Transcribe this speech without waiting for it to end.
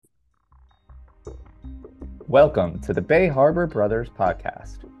Welcome to the Bay Harbor Brothers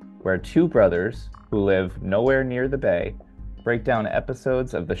podcast, where two brothers who live nowhere near the bay break down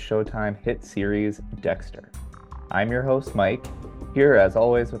episodes of the Showtime hit series Dexter. I'm your host, Mike, here as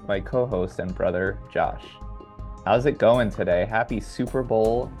always with my co host and brother, Josh. How's it going today? Happy Super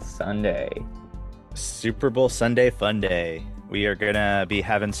Bowl Sunday. Super Bowl Sunday fun day. We are gonna be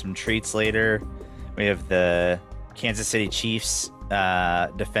having some treats later. We have the Kansas City Chiefs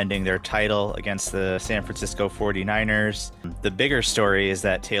defending their title against the San Francisco 49ers. The bigger story is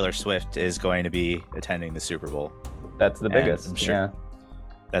that Taylor Swift is going to be attending the Super Bowl. That's the And biggest. I'm sure Yeah.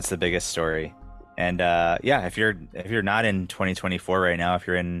 that's the biggest story. And yeah, if you're not in 2024 right now, if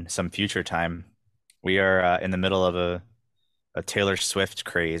you're in some future time, we are in the middle of a Taylor Swift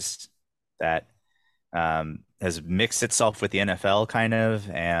craze that has mixed itself with the NFL kind of,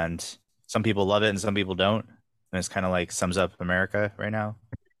 and some people love it and some people don't. And it's kind of like sums up America right now.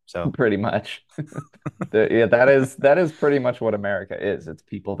 So Pretty much. Yeah, that is pretty much what America is. It's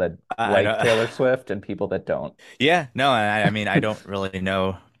people that I like don't, Taylor Swift and people that don't. yeah, no, I mean, I don't really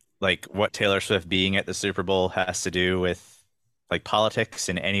know like what Taylor Swift being at the Super Bowl has to do with like politics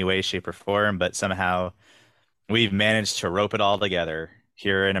in any way, shape, or form, but somehow we've managed to rope it all together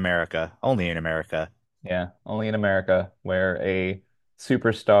here in America, only in America. Yeah, only in America where a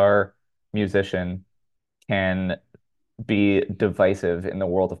superstar musician can be divisive in the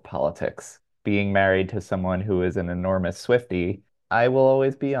world of politics. Being married to someone who is an enormous Swiftie, I will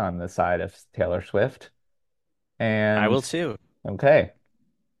always be on the side of Taylor Swift. I And will too. okay,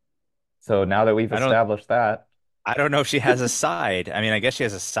 so now that we've I don't established that, I don't know if she has a side. I mean, I guess she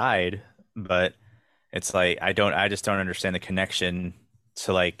has a side, but it's like I just don't understand the connection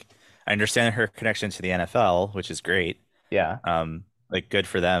to like I understand her connection to the NFL, which is great. yeah, Like good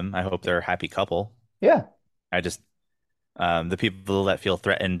for them. I hope they're a happy couple. yeah, I just the people that feel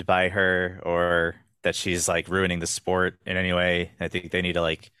threatened by her or that she's like ruining the sport in any way, I think they need to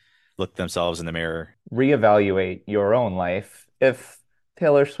like look themselves in the mirror. reevaluate your own life. If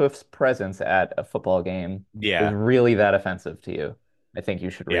Taylor Swift's presence at a football game is Yeah, really that offensive to you, I think you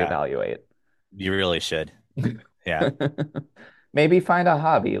should yeah, reevaluate. you really should. Yeah, Maybe find a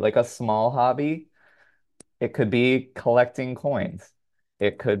hobby, like a small hobby. It could be collecting coins.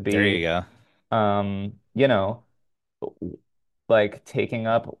 It could there you be, go. you know, like taking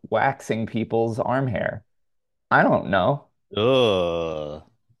up waxing people's arm hair. I don't know. Ugh.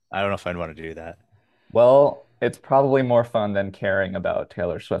 I don't know if I'd want to do that. Well, it's probably more fun than caring about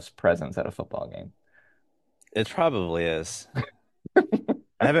Taylor Swift's presence at a football game. It probably is.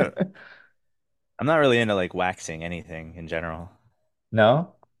 I haven't. I'm not really into like waxing anything in general.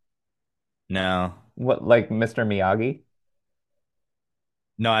 No? No, What, like Mr. Miyagi?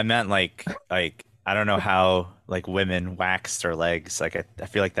 no, I meant like I don't know how like women wax their legs. I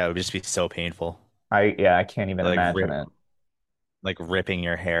feel like that would just be so painful. Yeah, I can't even Like imagine rip, it. like ripping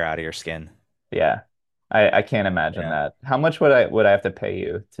your hair out of your skin. Yeah. I can't imagine Yeah, that. How much would I have to pay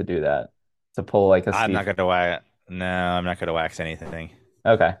you to do that? To pull like a I'm not Steve? gonna wax. No, I'm not gonna wax anything.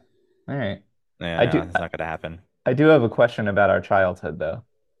 Okay. All right. Yeah, I no, do it's not gonna happen. I do have a question about our childhood though.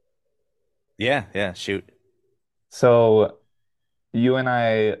 Yeah, yeah, shoot. So you and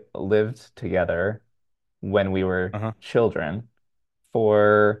I lived together when we were Uh-huh. children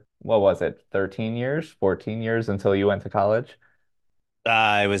for what was it, 13 years, 14 years until you went to college?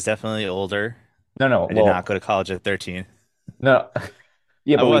 I was definitely older. No, no. I did not Well, go to college at 13. no.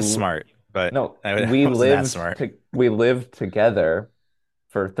 Yeah, I but was smart, but no, I we wasn't that lived smart. to we lived together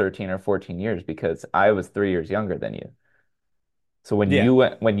for 13 or 14 years because I was 3 years younger than you. So Yeah,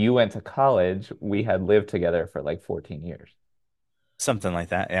 when you went to college, we had lived together for like 14 years. something like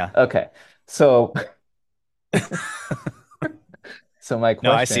that. Yeah. Okay. So so my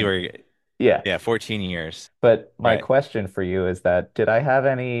No, I see question, where you yeah, Yeah, 14 years. but my Right. question for you is that did I have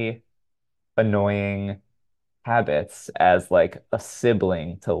any annoying habits as like a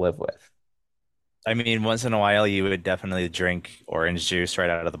sibling to live with? I mean, once in a while you would definitely drink orange juice right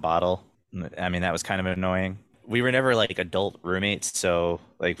out of the bottle. I mean, that was kind of annoying. We were never like adult roommates, so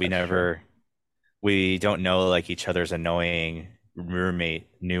like That's true. we don't know like each other's annoying roommate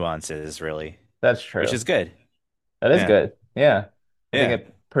nuances really, That's which true. is good. That is Yeah. good. Yeah. I think Yeah,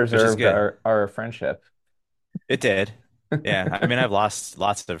 it which is preserved good. our friendship. It did. Yeah. I mean, I've lost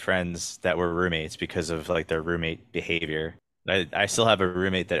lots of friends that were roommates because of like their roommate behavior. I still have a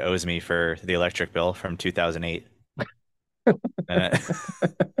roommate that owes me for the electric bill from 2008. Uh,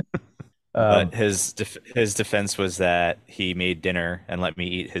 Um, but his defense was that he made dinner and let me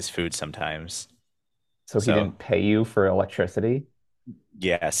eat his food sometimes. so he So, didn't pay you for electricity?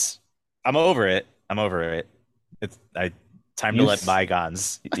 yes. I'm over it. I'm over it. It's I Time to You let s-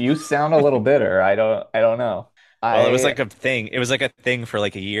 bygones. you sound a little bitter. I don't know. Well, it was I like a thing. It was like a thing for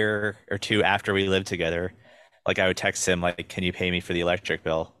like a year or two after we lived together. Like I would text him like, "Can you pay me for the electric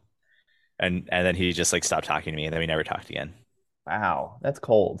bill?" And then he just like stopped talking to me, and then we never talked again. Wow, that's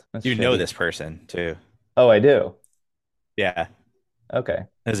cold. That's You know shitty. this person too. Oh, I do. Yeah. Okay.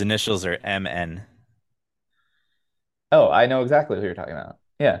 His initials are MN. Oh, I know exactly who you're talking about.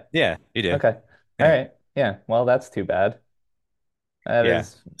 Yeah. Yeah, you do. Okay. All Yeah. right. Yeah. Well, that's too bad. That Yeah.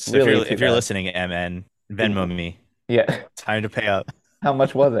 is So if really you're too if you're bad. listening, MN, Venmo W- me. Yeah. Time to pay up. How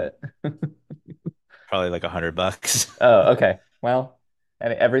much was it? Probably like $100. Oh, okay. Well,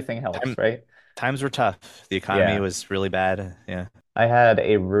 and everything helps, Time right? times were tough. The economy Yeah. was really bad. Yeah. I had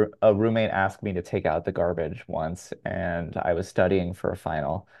a roommate ask me to take out the garbage once, and I was studying for a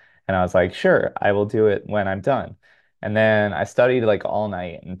final, and I was like, "Sure, I will do it when I'm done." And then I studied like all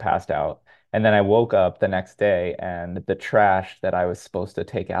night and passed out. And then I woke up the next day, and the trash that I was supposed to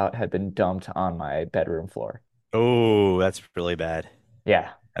take out had been dumped on my bedroom floor. Oh, that's really bad.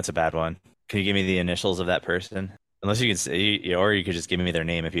 Yeah, That's a bad one. Can you give me the initials of that person? Unless you can say, or you could just give me their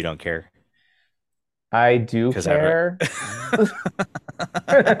name if you don't care. I do Because I. care.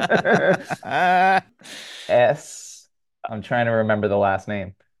 Ah. S. I'm trying to remember the last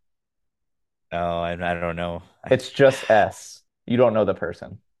name. Oh, I don't know. It's just S. You don't know the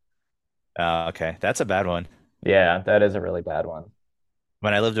person. Okay, that's a bad one. Yeah, that is a really bad one.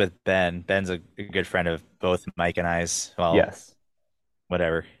 When I lived with Ben, Ben's a good friend of both Mike and I's. Well, Yes.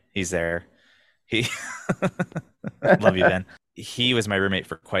 whatever. He's there. He love you, Ben. He was my roommate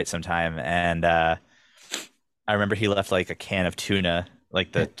for quite some time, and I remember he left like a can of tuna,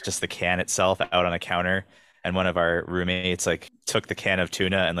 like the just the can itself, out on a counter, and one of our roommates like took the can of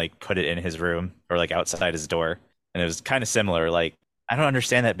tuna and like put it in his room or like outside his door, and it was kind of similar. Like I don't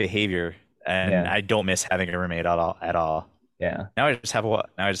understand that behavior, and Yeah. I don't miss having a roommate at all. At all. Yeah. Now I just have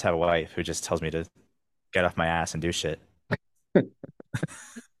a wife who just tells me to get off my ass and do shit.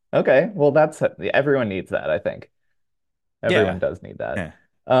 Okay. Well, that's everyone needs that, I think. Everyone Yeah, does need that. yeah.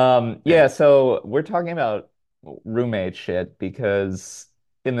 Yeah. Yeah, so we're talking about roommate shit because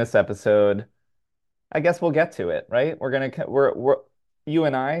in this episode, I guess we'll get to it, right? We're you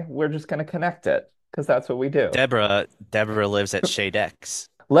and I, we're just gonna connect it because that's what we do. Deborah lives at Shea Dex.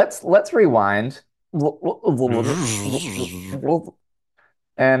 Let's rewind.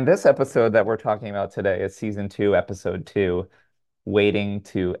 And this episode that we're talking about today is season two, episode two, Waiting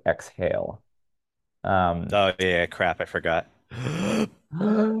to Exhale. Um, Oh yeah, crap, I forgot.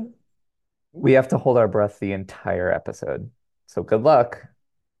 we have to hold our breath the entire episode. So good luck.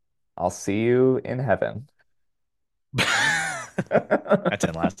 I'll see you in heaven. That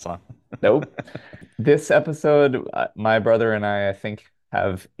didn't last long. Nope. This episode, my brother and I think,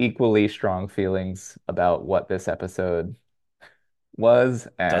 have equally strong feelings about what this episode was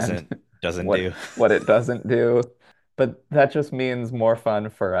and Doesn't what do. what it doesn't do. But that just means more fun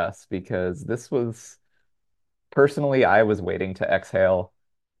for us because this was personally, I was waiting to exhale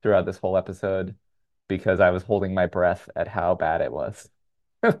throughout this whole episode because I was holding my breath at how bad it was.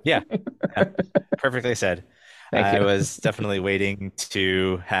 Yeah, yeah, perfectly said. Thank you. I was definitely waiting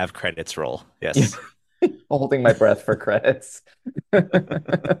to have credits roll. Yeah. Yes. Holding my breath for credits.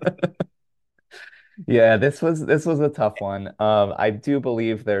 Yeah, this was a tough one. I do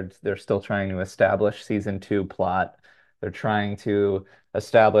believe they're still trying to establish season two plot. They're trying to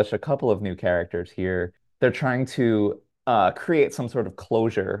establish a couple of new characters here. They're trying to create some sort of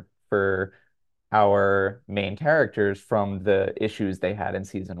closure for our main characters from the issues they had in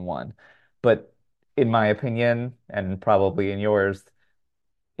season one. But in my opinion, and probably in yours,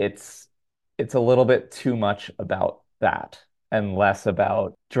 it's it's a little bit too much about that and less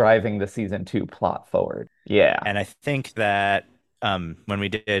about driving the season two plot forward. Yeah, And I think that when we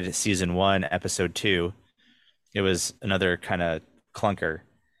did season one, episode two, it was another kind of clunker.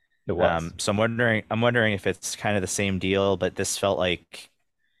 it was. So I'm wondering if it's kind of the same deal, but this felt like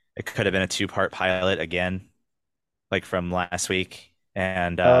it could have been a two-part pilot again, like from last week.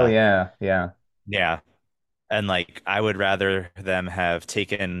 And Oh yeah, yeah, yeah, and like I would rather them have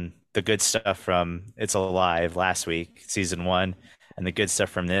taken the good stuff from It's Alive last week, season one, and the good stuff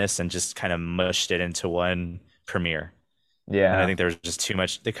from this and just kind of mushed it into one premiere. And I yeah, think there was just too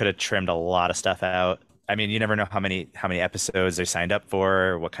much. They could have trimmed a lot of stuff out. I mean, you never know how many episodes they signed up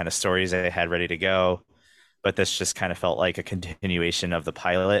for, what kind of stories they had ready to go. But this just kind of felt like a continuation of the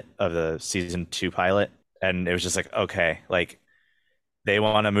pilot of the season two pilot. And it was just like, okay, like they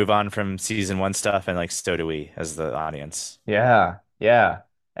want to move on from season one stuff, and like so do we as the audience. yeah, yeah.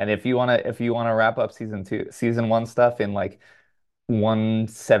 And if you wanna wrap up season one stuff in like one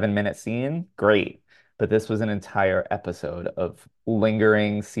 7-minute scene, great. but this was an entire episode of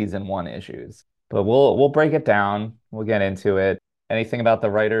lingering season one issues. But we'll break it down. We'll get into it. Anything about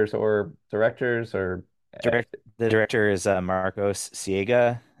the writers or directors or uh, Direct the director is Marcos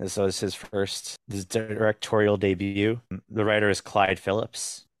Siega. This was his directorial debut. The writer is Clyde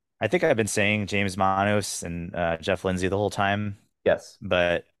Phillips. I think I've been saying James Manos and Jeff Lindsay the whole time, yes.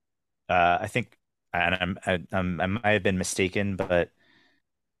 but I think and I might have been mistaken, but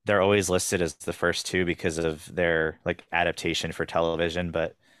they're always listed as the first two because of their like adaptation for television.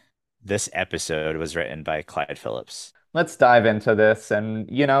 But this episode was written by Clyde Phillips. Let's dive into this, and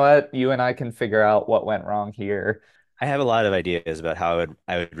you know what? You and I can figure out what went wrong here. I have a lot of ideas about how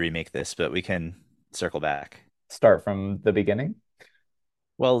I would remake this, but we can circle back. Start from the beginning.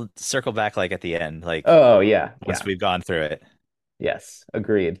 Well, circle back like at the end, like Oh, yeah, once yeah. we've gone through it. Yes,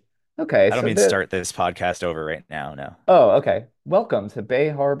 agreed. Okay, I don't so mean start this podcast over right now, no. oh, okay. Welcome to Bay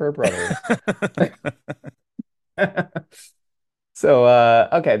Harbor Brothers. So,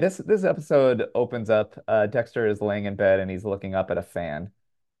 okay, this episode opens up. Dexter is laying in bed and he's looking up at a fan.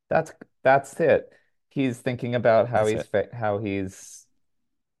 That's that's it. He's thinking about how That's it. how he's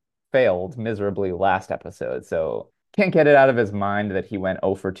failed miserably last episode. So can't get it out of his mind that he went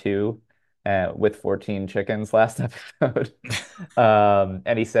 0 for 2 with 14 chickens last episode.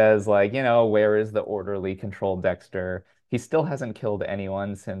 And he says, like, where is the orderly, controlled Dexter? He still hasn't killed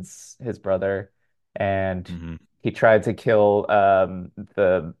anyone since his brother. And Hmm. he tried to kill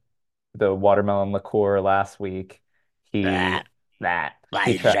the watermelon liqueur last week. He Ah, that why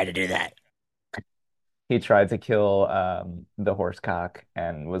he did you tried try to do that? he tried to kill the horse cock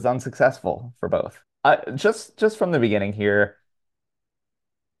and was unsuccessful for both. Just from the beginning here,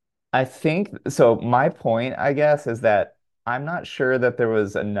 I think so. My point, I guess, is that I'm not sure that there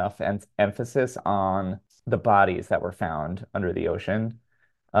was enough emphasis on the bodies that were found under the ocean.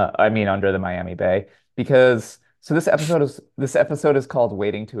 I mean, under the Miami Bay, because so this episode is called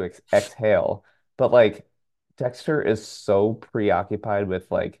 "Waiting to Exhale," but like Dexter is so preoccupied with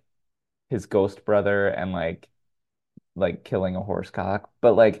like his ghost brother and like killing a horse cock,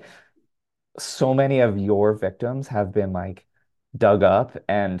 but like so many of your victims have been like dug up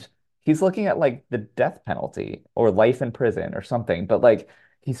and he's looking at like the death penalty or life in prison or something, but like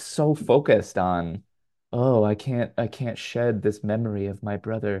he's so focused on, oh, I can't shed this memory of my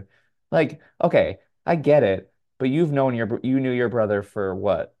brother. Like, okay, I get it, but you knew your brother for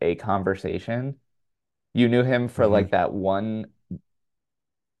what? A conversation? You knew him for Hmm. like that 1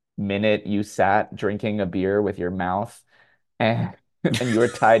 minute you sat drinking a beer with your mouth and and you were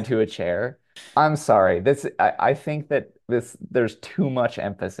tied to a chair. I'm sorry. I think that there's too much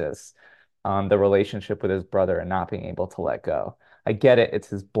emphasis on the relationship with his brother and not being able to let go. I get it, it's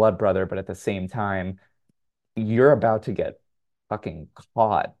his blood brother, but at the same time, you're about to get fucking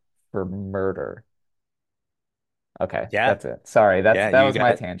caught for murder. Okay, Yeah, that's it. Sorry, yeah, that you was my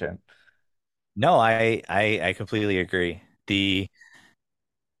got tangent. no, I completely agree. The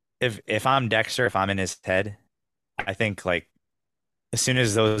if I'm Dexter, if I'm in his head, I think like as soon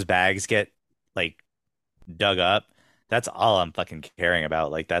as those bags get like dug up, that's all I'm fucking caring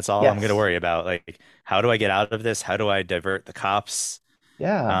about. Like that's all I'm gonna Yes. worry about. Like how do I get out of this? How do I divert the cops?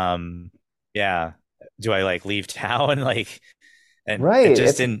 Yeah. Um, yeah. Do I like leave town? Like, and it Right.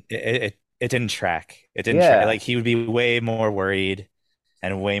 just It's it didn't track. It didn't track. yeah. Like he would be way more worried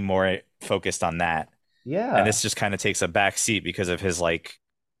and way more focused on that. And Yeah. this just kind of takes a back seat because of his like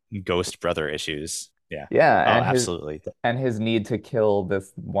ghost brother issues. Yeah. Yeah, Oh, and absolutely. his need to kill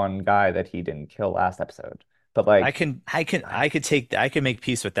this one guy that he didn't kill last episode. But like, I could I could make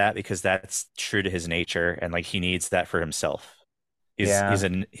peace with that because that's true to his nature and like he needs that for himself. yeah,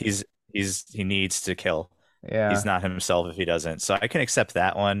 He needs to kill. He's yeah, not himself if he doesn't. So I can accept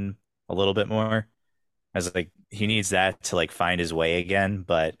that one a little bit more as like he needs that to like find his way again.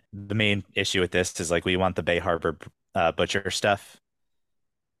 But the main issue with this is like we want the Bay Harbor butcher stuff,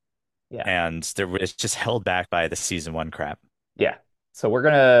 yeah. and it's just held back by the season one crap. Yeah. So we're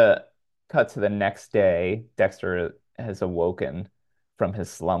gonna cut to the next day. Dexter has awoken from his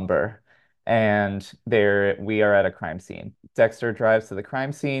slumber, and there we are at a crime scene. Dexter drives to the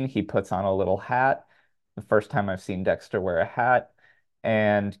crime scene. He puts on a little hat. The first time I've seen Dexter wear a hat,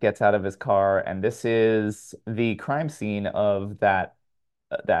 and gets out of his car. And this is the crime scene of that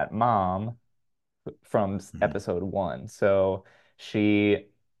mom from Mhm. episode one. So she,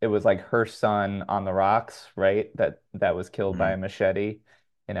 it was like her son on the rocks, right? That was killed by Mhm. a machete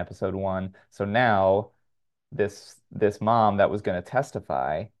in episode one. So now this mom that was going to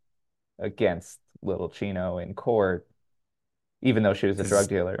testify against little Chino in court, even though she was a drug Because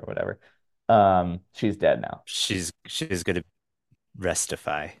dealer or whatever, she's dead now. she's gonna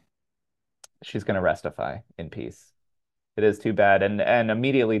restify. she's gonna restify in peace. It is too bad. And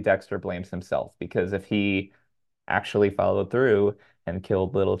immediately Dexter blames himself because if he actually followed through and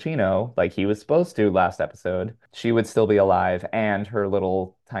killed little Chino like he was supposed to last episode, she would still be alive and her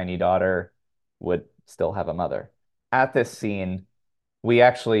little tiny daughter would still have a mother. At this scene, we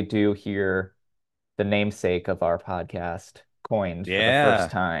actually do hear the namesake of our podcast coined for the first Yeah.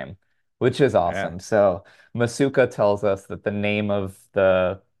 time, which is Yeah. awesome. So Masuka tells us that the name of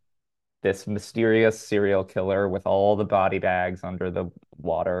the this mysterious serial killer with all the body bags under the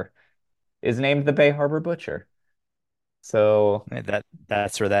water is named the Bay Harbor Butcher. So,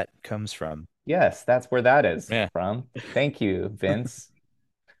 That's where that comes from. yes, that's where that is Yeah. from. Thank you, Vince.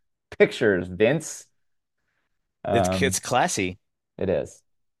 Pictures, Vince. It's Um, classy. it is.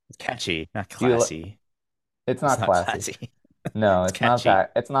 It's catchy, not Do you, classy. it's It's not not classy. classy. No, It's catchy.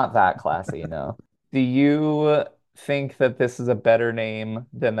 it's not that classy, no. Do you think that this is a better name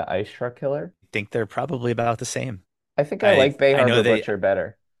than the Ice Truck Killer? Think they're probably about the same. I think I I like Bay I know Harbor they Butcher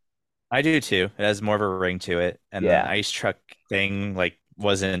better. I do too. It has more of a ring to it. And then the Yeah. ice truck thing like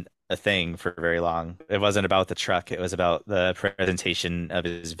wasn't a thing for very long. It wasn't about the truck. It was about the presentation of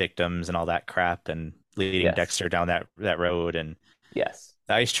his victims and all that crap and leading Yes. Dexter down that road. And Yes.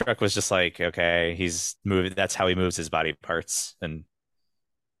 the ice truck was just like, okay, he's moving. That's how he moves his body parts. And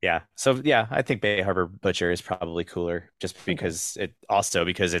yeah, so yeah, I think Bay Harbor Butcher is probably cooler just Okay. because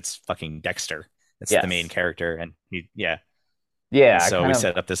it's fucking Dexter. It's the main Yes. character. And yeah. And Yeah, I so kind we of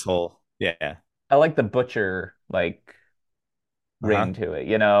set up this whole, yeah. I like the butcher like Uh-huh. ring to it,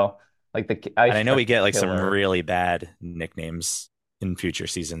 like the And ice I know we truck get like some killer. really bad nicknames in future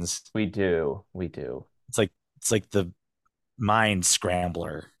seasons. We do. We do. It's like the Mind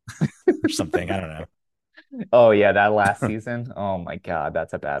Scrambler or something. I don't Oh yeah, that last know. season. Oh my God,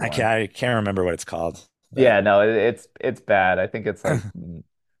 that's a bad one. I can't remember what it's called, but Yeah, no, it's bad. I think it's like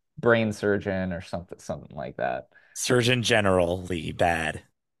brain surgeon or something like that. Surgeon Generally bad.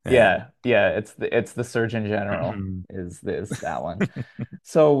 Yeah. Yeah, yeah, it's the Surgeon General is that one.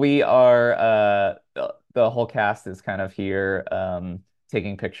 So we are the whole cast is kind of here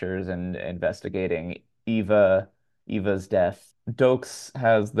taking pictures and investigating Eva's death. Dokes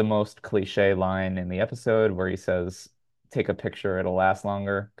has the most cliche line in the episode where he says, "Take a picture, it'll last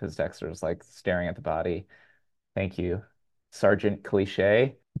longer," because Dexter's like staring at the body. Thank you, Sergeant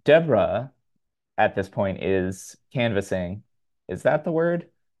Cliche. Deborah at this point is canvassing. Is that the word?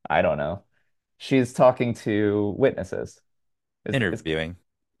 I don't know. She's talking to witnesses. Is Interviewing.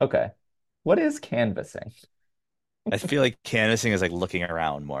 Okay. What is canvassing? I feel like canvassing is like looking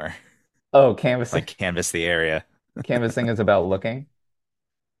around more, Oh, canvassing. like canvas the area. Canvassing is about looking.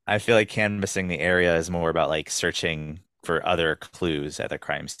 I feel like canvassing the area is more about like searching for other clues at the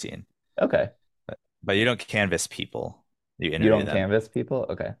crime scene. Okay. But you don't canvass people, you You interview don't them. canvass people?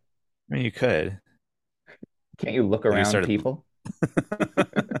 Okay. I mean, you could. Can't you look Have you around started? people?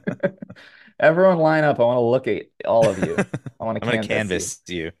 Everyone line up. I want to look at all of you. I want I'm to gonna canvass you. canvas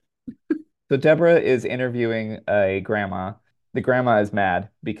you. So Deborah is interviewing a grandma. The grandma is mad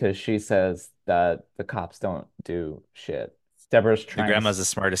because she says that the cops don't do shit. Deborah's The trying to grandma's the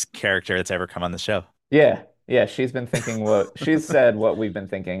smartest character that's ever come on the show. Yeah, yeah, she's been thinking what she's said what we've been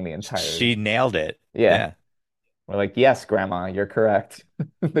thinking the entire. She nailed it. Yeah. Yeah, We're like, yes, Grandma, you're correct.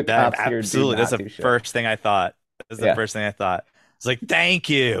 The that cops here do absolutely. That's not the do shit. first thing I thought. That's the Yeah. first thing I thought. It's like, thank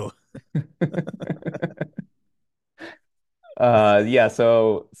you. Yeah,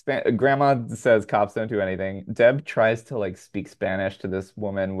 so Grandma says cops don't do anything. Deb tries to like speak Spanish to this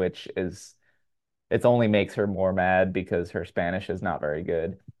woman, which is it only makes her more mad because her Spanish is not very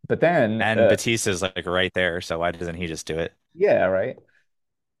good. But then, And Batista's like right there, so why doesn't he just do it? yeah, right.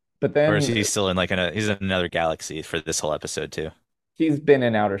 But Or is then he still in like he's in another galaxy for this whole episode too? she's been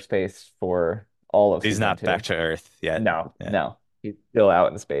in outer space for all of He's season not back two. to Earth yet. No, Yeah. no. He's still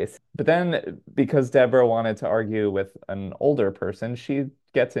out in space. But then, because Deborah wanted to argue with an older person, she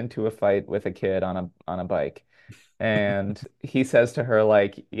gets into a fight with a kid on a bike. And he says to her,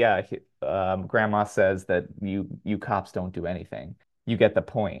 like, yeah, Grandma says that you cops don't do anything. You get the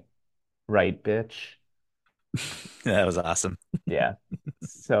point, right, bitch? That was awesome. Yeah.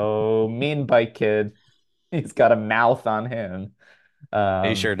 So mean bike kid, he's got a mouth on him.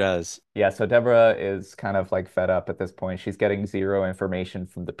 He Um, sure does. Yeah, so Deborah is kind of like fed up at this point. She's getting zero information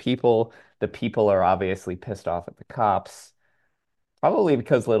from the people. The people are obviously pissed off at the cops, probably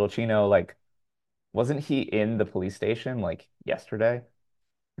because little Chino, like, wasn't he in the police station like yesterday?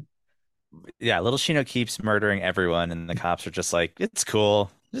 Yeah, little Shino keeps murdering everyone, and the cops are just like, it's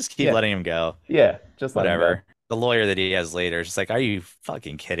cool. Just keep Yeah, letting him go. yeah, just let him go. Whatever. The lawyer that he has later is just like, are you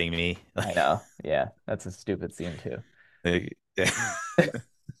fucking kidding me? I know. Yeah, that's a stupid scene too. Like,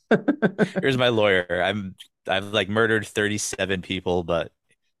 Here's my lawyer. I've like murdered 37 people, but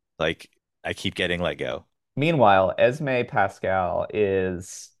like I keep getting let go. Meanwhile, Esme Pascal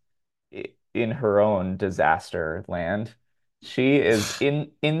is in her own disaster land. She is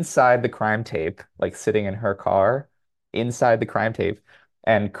inside the crime tape, like sitting in her car inside the crime tape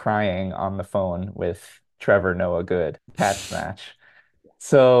and crying on the phone with Trevor Noah Good, Patch Snatch.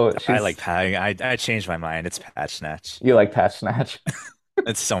 So I like she's I changed my mind. It's Patch Snatch. you like Patch Snatch.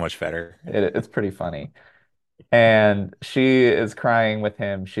 It's so much better. It's pretty funny. And she is crying with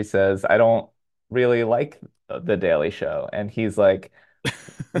him. She says, I don't really like the Daily Show. And he's like,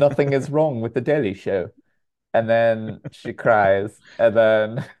 nothing is wrong with the Daily Show. And then she cries. And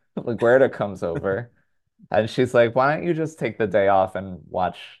then LaGuerta comes over and she's like, why don't you just take the day off and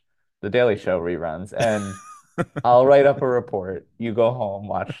watch the Daily Show reruns? And I'll write up a report. You go home,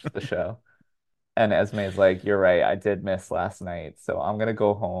 watch the show. And Esme's like, you're right. I did miss last night. So I'm going to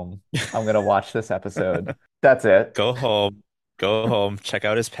go home. I'm going to watch this episode. That's it. Go home, go home, check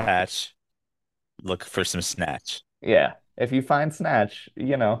out his patch, look for some snatch Yeah. If you find Snatch,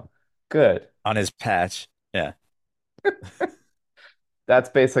 good. on his patch. Yeah. That's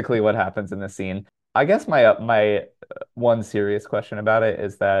basically what happens in the scene. I guess my one serious question about it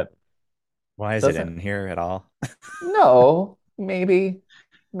is that Why is it doesn't in here at all? no, maybe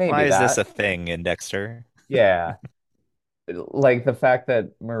Why is this a that. thing in Dexter? Yeah. Like the fact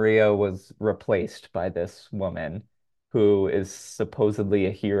that Maria was replaced by this woman who is supposedly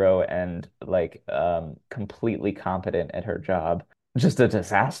a hero and like completely competent at her job. Just a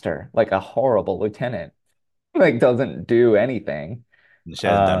disaster, like a horrible lieutenant. Like doesn't do anything. She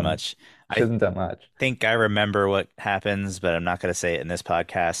hasn't done Um, much. she I hasn't done much. think I remember what happens, but I'm not going to say it in this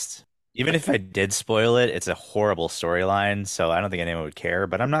podcast. Even if I did spoil it, it's a horrible storyline, so I don't think anyone would care,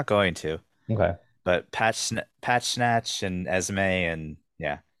 but I'm not going to. Okay. But Patch Snatch and Esme and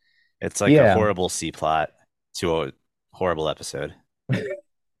yeah, it's like a Yeah. horrible C plot to a horrible episode.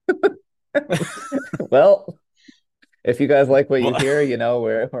 Well, if you guys like what you Well, hear,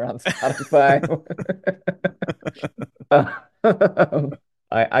 we're on Spotify.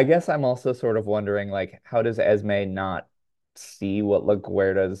 I guess I'm also sort of wondering, like, how does Esme not see what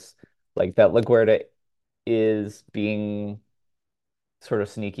LaGuerta's like that LaGuerta is being sort of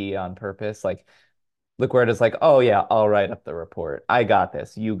sneaky on purpose? Like, LaGuardia's like, oh yeah, I'll write up the report. I got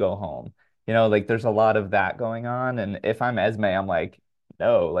this. You go home. Like there's a lot of that going on. And if I'm Esme, I'm like,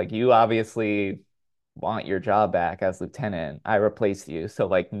 no, like you obviously want your job back as lieutenant. I replaced you. So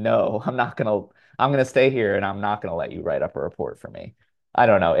like, no, I'm gonna stay here and I'm not gonna let you write up a report for me. I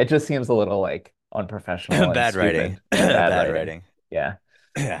don't know. It just seems a little like unprofessional and bad writing. stupid. Yeah, bad Bad writing. writing. Yeah.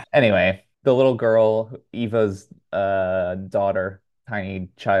 Yeah. Anyway, the little girl, Eva's daughter, tiny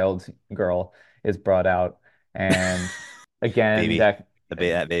child girl, is brought out, and again, Baby.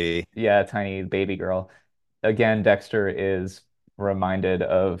 That baby. yeah, tiny baby girl. Again, Dexter is reminded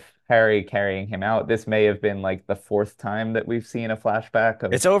of Harry carrying him out. This may have been like the fourth time that we've seen a flashback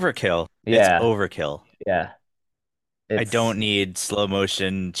of, It's overkill. It's yeah, overkill. yeah. I It's don't need slow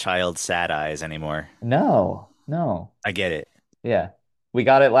motion child sad eyes anymore. no, no, I get it. yeah. We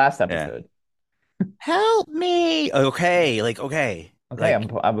got it last Yeah. episode. Help me. Okay, okay. Okay, Like I you're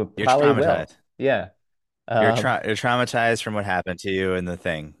probably will. traumatized. Yeah. You're you're traumatized from what happened to you in the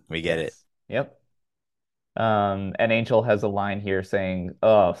thing. We get it. Yes. Yep. And Angel has a line here saying,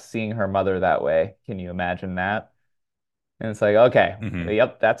 "Oh, seeing her mother that way. Can you imagine that?" And it's like, okay, Hmm.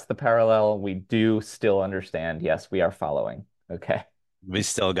 yep, that's the parallel. We do still understand. Yes, we are following. Okay. We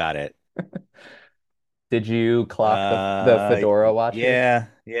still got it. Did you clock the fedora watch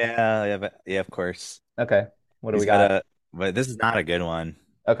here? Yeah, of course. Okay. What do He's we got got? but this is not a good one.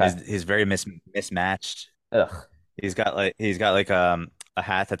 Okay. He's very mismatched. Ugh. He's got like a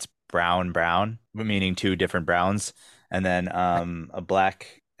hat that's brown, meaning two different browns, and then a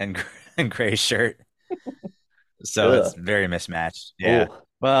black and and gray shirt. So it's Ugh. very mismatched. Yeah. Ooh.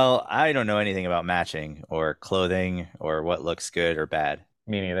 Well, I don't know anything about matching or clothing or what looks good or bad,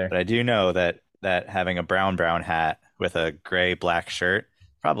 Me but neither. I do know that having a brown hat with a gray black shirt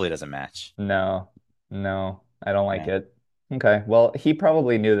probably doesn't match. No. No, I don't like Yeah. it. Okay. Well, he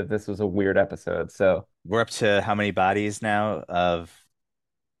probably knew that this was a weird episode, so We're up to how many bodies now of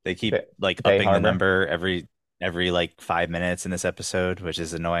they keep like Bay upping the Harbor. number every like 5 minutes in this episode, which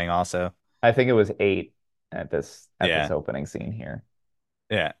is annoying also. I think it was 8 at this Yeah. opening scene here.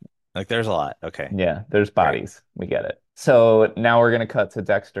 Yeah. Like there's a lot. Okay. Yeah, there's Great. bodies. We get it. So now we're gonna cut to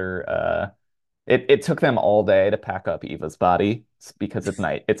Dexter. It took them all day to pack up Eva's body because it's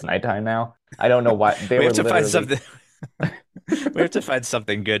nighttime now. I don't know why they We were have to find literally something. We have to find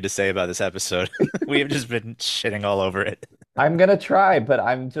something good to say about this episode. We have just been shitting all over it. I'm gonna try, but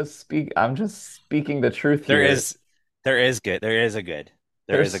I'm just speaking the truth There here. is, there is good. There is a good.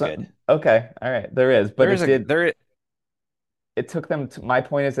 There There's is a good. some okay, all right, there is, but There is a there. it took them my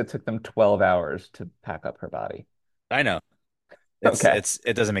point is it took them 12 hours to pack up her body. I know. Okay.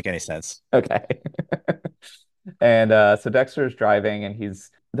 It doesn't make any sense. Okay. And so Dexter's driving and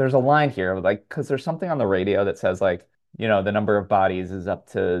there's a line here like because there's something on the radio that says like, the number of bodies is up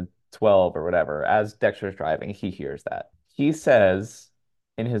to 12 or whatever. As Dexter's driving, he hears that. He says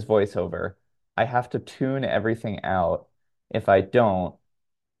in his voiceover, I have to tune everything out. If I don't,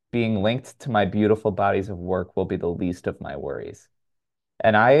 being linked to my beautiful bodies of work will be the least of my worries.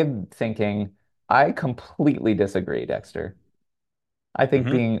 And I'm thinking, I completely disagree, Dexter. I think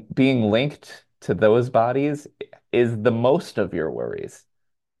Hmm. being linked to those bodies is the most of your worries.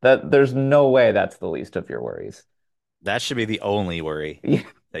 That there's no way that's the least of your worries. That should be the only worry Yes.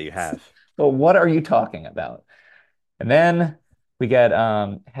 that you have. So what are you talking about? And then we get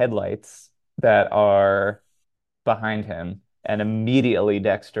headlights that are behind him, and immediately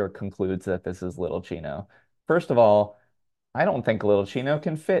Dexter concludes that this is Little Chino. First of all, I don't think Little Chino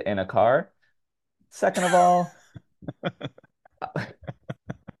can fit in a car. Second of all,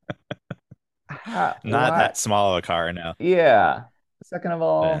 Not why? that small of a car, no. Yeah. Second of Yeah.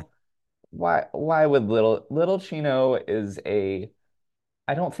 all, why would little Chino is a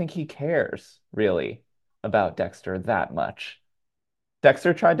I don't think he cares really about Dexter that much.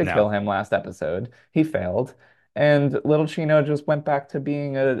 Dexter tried to kill No. him last episode. He failed. And little Chino just went back to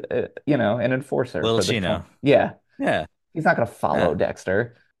being an enforcer Little for the 20. Chino. Yeah, Yeah. he's not gonna follow Yeah.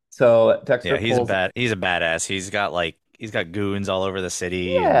 Dexter. So Dexter Yeah, pulls, he's a badass. He's got goons all over the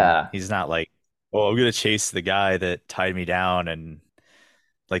city and yeah, he's not like, "Oh, I'm gonna chase the guy that tied me down," and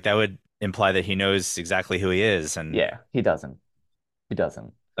like that would imply that he knows exactly who he is, and yeah, he doesn't. He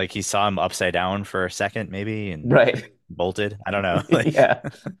doesn't. like he saw him upside down for a second maybe and Right. bolted. I don't know. Like Yeah.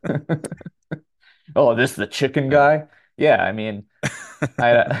 Oh, this is the chicken yeah. guy? Yeah, I mean,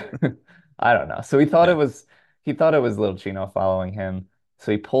 I I don't know. So Yeah. he thought it was Little Chino following him.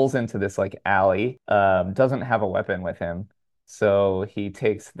 So he pulls into this like alley, doesn't have a weapon with him. So he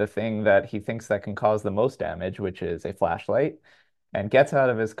takes the thing that he thinks that can cause the most damage, which is a flashlight, and gets out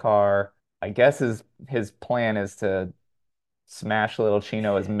of his car. I guess his plan is to smash Little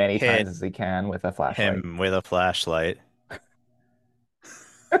Chino as many Hit times as he can with a flashlight. him with a flashlight.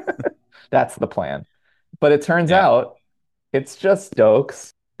 That's the plan. But it turns Yep. out it's just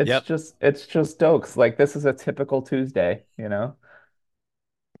Dokes. Yep. It's just Dokes. Like this is a typical Tuesday, you know?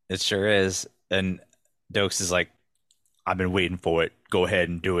 It sure is. And Dokes is like, I've been waiting for it. Go ahead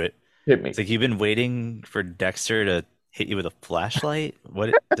and do it. Hit It's me. like you've been waiting for Dexter to hit you with a flashlight?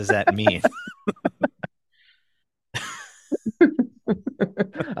 What does that mean?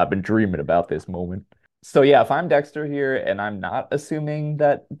 I've been dreaming about this moment. So yeah, if I'm Dexter here and I'm not assuming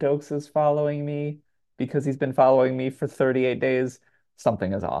that Dokes is following me because he's been following me for 38 days,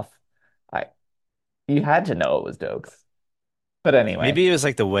 something is off. I You had to know it was Dokes. But anyway. Maybe it was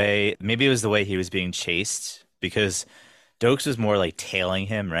like maybe it was the way he was being chased because Dokes was more like tailing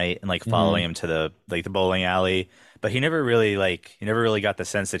him, right? And like following Hmm. him to the bowling alley. But he never really got the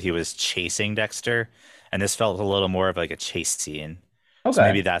sense that he was chasing Dexter. And this felt a little more of like a chase scene. So Okay.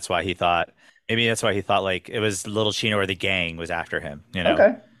 maybe that's why he thought like it was Little Chino or the gang was after him, you know?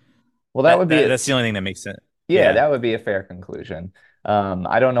 Okay. Well, that would be it. That's the only thing that makes sense. Yeah, Yeah. that would be a fair conclusion.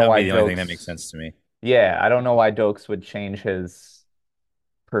 I don't know That would why be the only thing that makes Dokes, sense to me. yeah, I don't know why Dokes would change his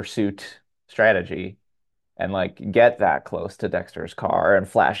pursuit strategy and like get that close to Dexter's car and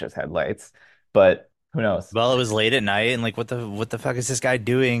flash his headlights, but who knows? Well, it was late at night and like what the fuck is this guy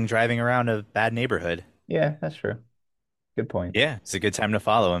doing driving around a bad neighborhood? Yeah, that's true. Good point. Yeah, it's a good time to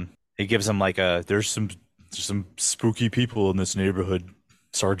follow him. He gives him like a there's some spooky people in this neighborhood,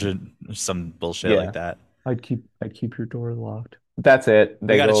 Sergeant, or some bullshit like Yeah, that. I'd keep your door locked. That's it. We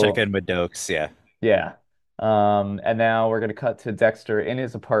They got to check go, in with Dokes. Yeah. yeah. And now we're gonna cut to Dexter in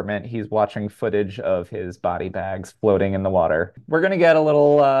his apartment. He's watching footage of his body bags floating in the water. We're gonna get a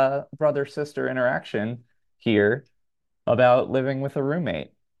little brother-sister interaction here about living with a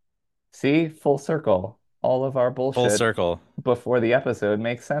roommate. See, full circle. All of our Full bullshit circle. before the episode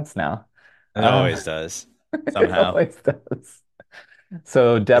makes sense now. It always does It somehow. always does.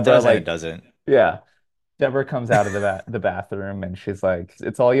 So It Deborah, does and it like, doesn't. yeah, Deborah comes out of the bathroom and she's like,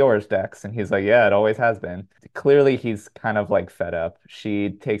 "It's all yours, Dex." And he's like, "Yeah, it always has been." Clearly, he's kind of like fed up. She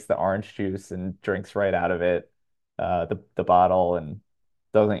takes the orange juice and drinks right out of it, the bottle, and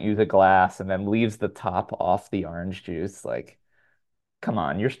doesn't use a glass, and then leaves the top off the orange juice. Like, Come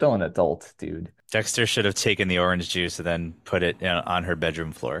on, you're still an adult, dude. Dexter should have taken the orange juice and then put it on her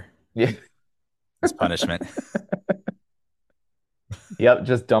bedroom floor Yeah. as punishment. Yep,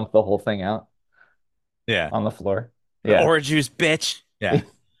 just dump the whole thing out Yeah. on the floor. Yeah. Orange juice, bitch. Yeah.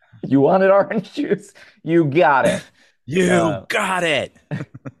 You wanted orange juice? You got it. You Uh, got it.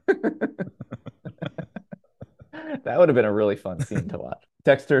 that would have been a really fun scene to watch.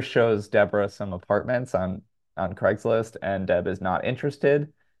 Dexter shows Deborah some apartments on Craigslist, and Deb is not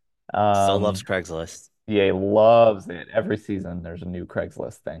interested. Still loves Um, Craigslist. EA loves it. Every season, there's a new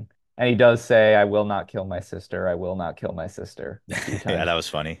Craigslist thing. And he does say, I will not kill my sister. I will not kill my sister a few Yeah, times. that was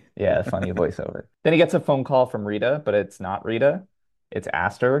funny. Yeah, funny voiceover. Then he gets a phone call from Rita, but it's not Rita. It's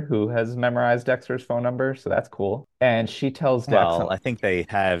Aster, who has memorized Dexter's phone number, so that's cool. And she tells Dex Well, I think they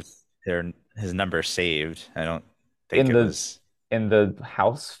have his number saved. I don't think in it the was. in the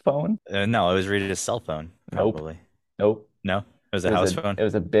house phone. No, it was Rita's cell phone, Nope. probably. Nope. No, it was It a was house a phone. it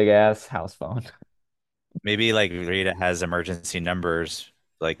was a big ass house phone. Maybe like Rita has emergency numbers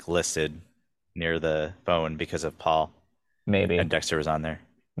like listed near the phone because of Paul and Maybe. Dexter was on there.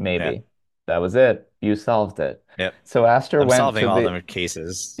 Yeah. Maybe. That was it. You solved it. Yep. So Aster I'm went solving to all the the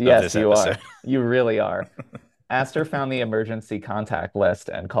cases of Yes, this you episode. are. You really are. Aster found the emergency contact list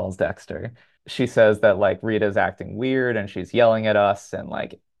and calls Dexter. She says that like Rita's acting weird and she's yelling at us and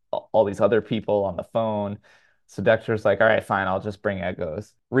like all these other people on the phone. So Dexter's like, all right, fine, I'll just bring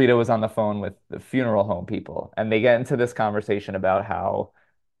Echoes. Rita was on the phone with the funeral home people, and they get into this conversation about how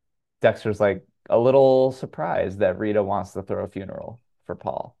Dexter's like a little surprised that Rita wants to throw a funeral for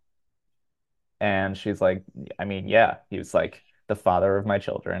Paul. And she's like, I mean, yeah, he was like the father of my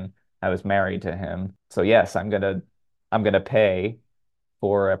children. I was married to him. So yes, I'm gonna pay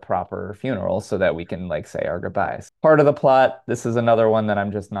for a proper funeral so that we can like say our goodbyes. Part of the plot, this is another one that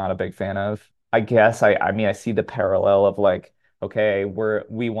I'm just not a big fan of. I guess I mean I see the parallel of like, okay,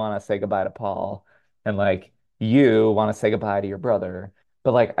 we want to say goodbye to Paul and like you want to say goodbye to your brother.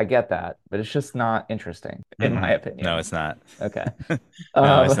 But like I get that, but it's just not interesting in my No, opinion. it's not. Okay.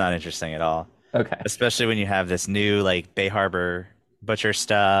 No, it's Um, not interesting at all. okay. Especially when you have this new like Bay Harbor butcher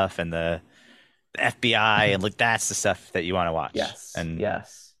stuff and the FBI and like that's the stuff that you want to watch. Yes.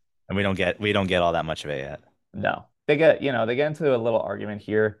 Yes. And we don't get all that much of it yet. No. They get into a little argument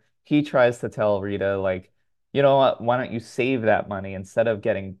here. He tries to tell Rita, like, you know what, why don't you save that money instead of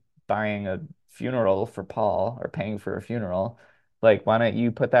buying a funeral for Paul or paying for a funeral? Like, why don't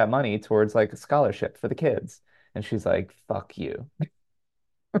you put that money towards like a scholarship for the kids? And she's like, fuck you.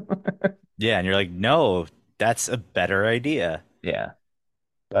 Yeah, and you're like, no, that's a better idea. Yeah.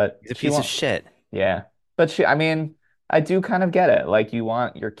 But He's a she piece of won't, shit. yeah. I mean, I do kind of get it. Like, you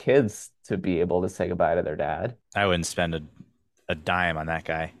want your kids to be able to say goodbye to their dad. I wouldn't spend a dime on that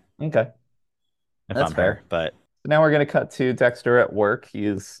guy Okay, if that's I'm her. fair. But So now we're going to cut to Dexter at work.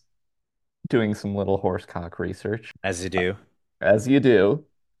 He's doing some little horsecock research, as you do, as you do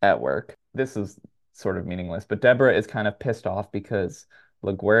at work. This is sort of meaningless, but Deborah is kind of pissed off because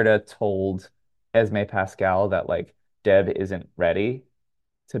LaGuerta told Esme Pascal that like Deb isn't ready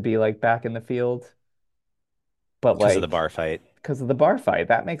to be like back in the field, but because of the like bar fight. because of the bar fight,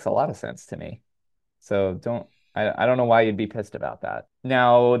 that makes a lot of sense to me. So I don't know why you'd be pissed about that.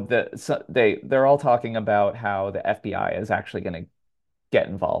 Now they're all talking about how the FBI is actually going to get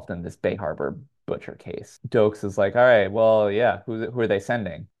involved in this Bay Harbor butcher case. Dokes is like, all right, well, yeah, who are they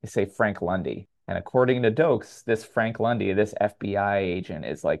sending? They say Frank Lundy. And according to Dokes, this Frank Lundy, this FBI agent,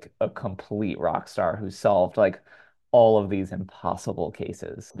 is like a complete rock star who solved like all of these impossible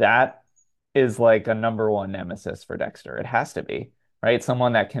cases. That is like a number one nemesis for Dexter. It has to be, right?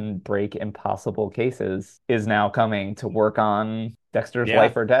 Someone that can break impossible cases is now coming to work on Dexter's Yeah,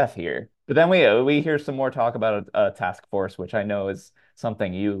 life or death here. But then we hear some more talk about a task force, which I know is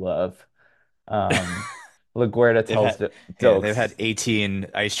something you love. Um, LaGuardia they've tells had they've had Dokes, 18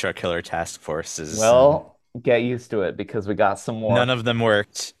 ice truck killer task forces, and well, get used to it because we got some none more. of them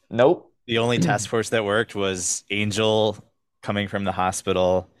worked. Nope. The only task force that worked was Angel coming from the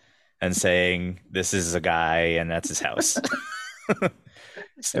hospital and saying, "This is a guy, and that's his house."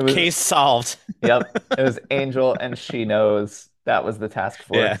 It was, Case solved. yep, it was Angel and She Knows. That was the task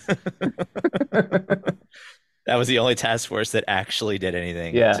Yeah. force. That was the only task force that actually did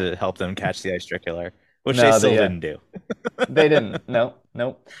anything Yeah. to help them catch the ice trick killer, which they No, still didn't do. they didn't. Nope.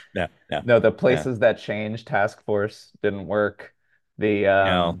 Nope. No, no, No, the no. places that changed task force didn't work. The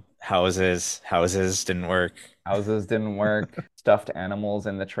Houses didn't work. houses didn't work. Stuffed animals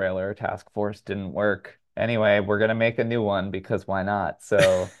in the trailer task force didn't work. Anyway, we're gonna make a new one because why not?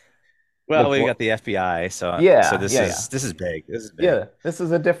 So Well, look, we got the FBI, so yeah, this yeah, yeah, is this is big. This is big. yeah. This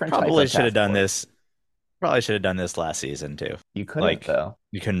is a different type Probably of should have task done force. this. Probably should have done this last season too. You couldn't Like though.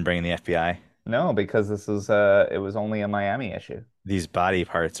 you couldn't bring in the FBI. No, because this is it was only a Miami issue. These body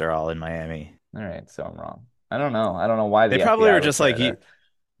parts are all in Miami. All right, so I'm wrong. I don't know. I don't know why They the probably FBI were would just try like that.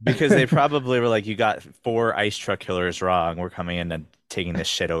 because they probably were like, you got four ice truck killers wrong. We're coming in and taking this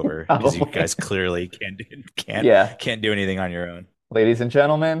shit over because you guys Probably. clearly Yeah. can't do anything on your own. Ladies and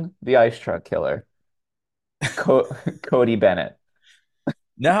gentlemen, the ice truck killer, Co Cody Bennett.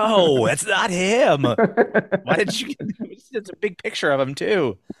 No, that's not him. Why did you? It's a big picture of him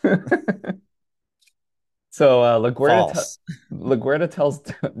too. So False. LaGuerta tells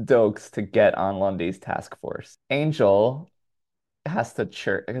Dokes to get on Lundy's task force. Angel has to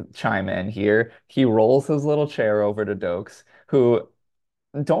chime in here. He rolls his little chair over to Dokes, who,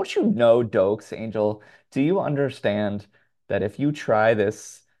 don't you know, Dokes, Angel, do you understand that if you try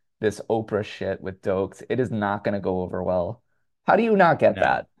this Oprah shit with Dokes, it is not going to go over well? How do you not get No,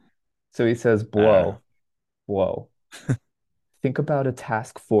 that? So he says, I don't know. whoa. Think about a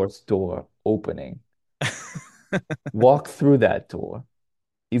task force door opening. Walk through that door.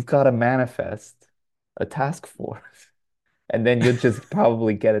 You've got to manifest a task force. And then you'll just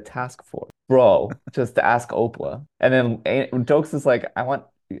probably get a task force. Bro, just ask Oprah. And then Dokes is like,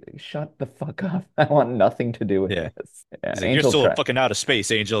 shut the fuck up. I want nothing to do with Yeah, this. Yeah, he's and like, you're Angel still try. fucking out of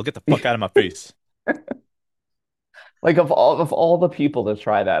space, Angel. Get the fuck out of my face. Like of all the people to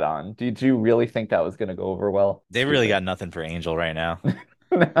try that on, did you really think that was gonna go over well? They really Stupid. got nothing for Angel right now.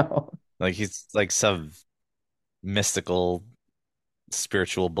 No. Like he's like some mystical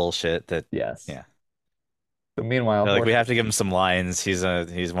spiritual bullshit that Yes. yeah. So meanwhile, They're like we horse. have to give him some lines. He's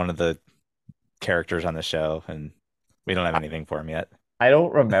one of the characters on the show and we don't have anything for him yet. I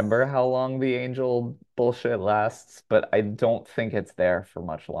don't remember how long the Angel bullshit lasts, but I don't think it's there for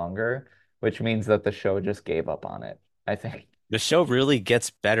much longer, which means that the show just gave up on it, I think. The show really gets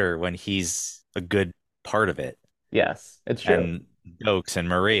better when he's a good part of it. Yes, it's true. And Oaks and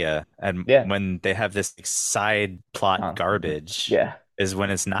Maria and Yeah. when they have this like, side plot Constantly. garbage Yeah, is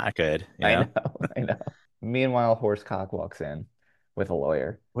when it's not good, you I know? know. I know. Meanwhile, Horsecock walks in with a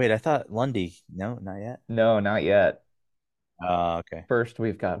lawyer. Wait, I thought Lundy. No, not yet. No, not yet. Oh, okay. First,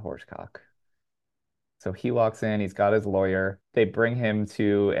 we've got Horsecock. So he walks in, he's got his lawyer. They bring him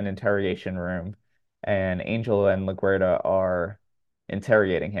to an interrogation room, and Angel and LaGuerta are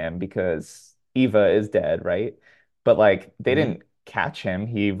interrogating him because Eva is dead, right? But like they Hmm. didn't catch him.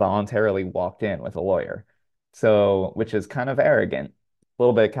 He voluntarily walked in with a lawyer. So, which is kind of arrogant, a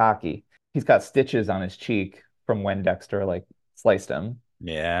little bit cocky. He's got stitches on his cheek from when Dexter like sliced him,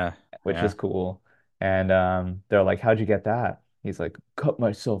 Yeah, which is yeah. cool. And they're like, "How'd you get that?" He's like, "Cut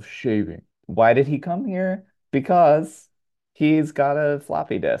myself shaving." Why did he come here? Because he's got a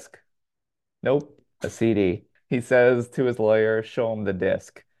floppy disk. Nope, a CD. He says to his lawyer, "Show him the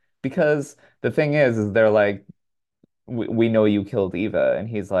disk." Because the thing is they're like, we know you killed Eva," and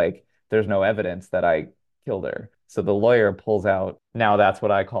he's like, "There's no evidence that I killed her." So the lawyer pulls out, "Now that's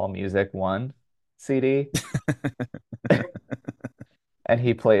what I call music one" CD, and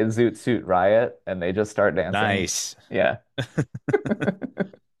he plays Zoot Suit Riot, and they just start dancing. Nice. Yeah.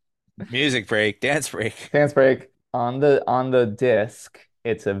 Music break, dance break. Dance break. On the disc,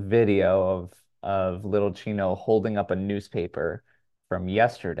 it's a video of little Chino holding up a newspaper from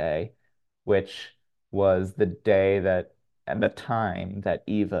yesterday, which was the day that and the time that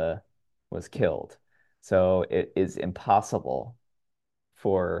Eva was killed. So it is impossible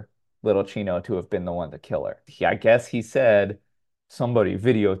for little Chino to have been the one to kill her. I guess he said, "Somebody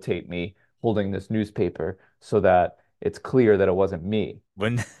videotape me holding this newspaper so that it's clear that it wasn't me."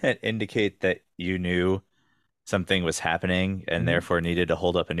 Wouldn't that indicate that you knew something was happening and Mhm. therefore needed to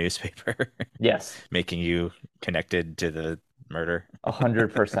hold up a newspaper, Yes, making you connected to the murder?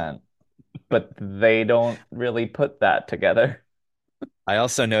 100%. But they don't really put that together. I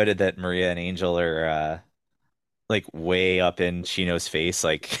also noted that Maria and Angel are like way up in Chino's face,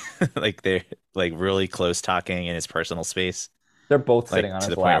 like like they're like really close talking in his personal space, They're both sitting like on to his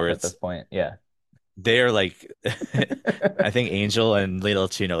the point lap where at this it's point. Yeah. they're like I think Angel and Little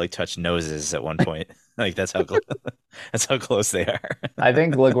Chino like touch noses at one point. Like that's how close they are. I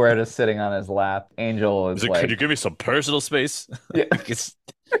think LaGuerta's sitting on his lap. Angel He's is like, "Could you like, give me some personal space?" yeah. Like it's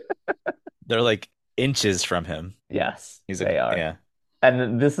they're like inches from him. Yes, He's like, they are. yeah,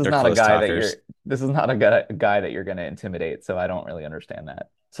 And they're close talkers. this is not a guy that you're going to intimidate, so I don't really understand that.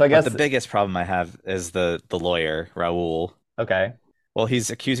 So I But the guess biggest problem I have is the lawyer, Raul. okay. Well, he's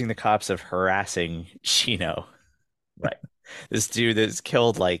accusing the cops of harassing Chino. Right. This dude that's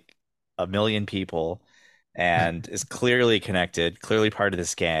killed like a million people and is clearly connected, clearly part of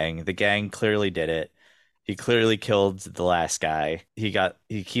this gang. The gang clearly did it. he clearly killed the last guy.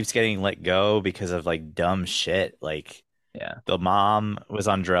 He keeps getting let go because of like dumb shit. Like Yeah, the mom was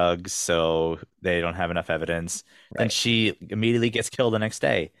on drugs, so they don't have enough evidence. Then right. she immediately gets killed the next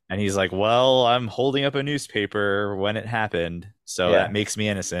day. And he's like, "Well, I'm holding up a newspaper when it happened, so that Yeah. maked me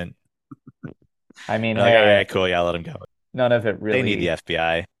innocent." I mean, And like, all hey, right, cool, yeah, let him go. none of it They need the really.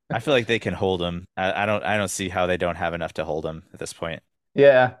 FBI. I feel like they can hold him. I don't see how they don't have enough to hold him at this point.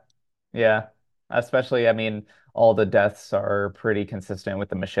 Yeah, yeah. Especially, I mean, all the deaths are pretty consistent with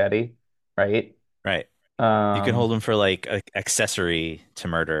the machete, right? Right. You can hold Um, him for like accessory to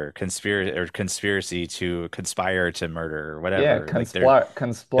murder, conspiracy to conspire to murder, or yeah, whatever. Like they're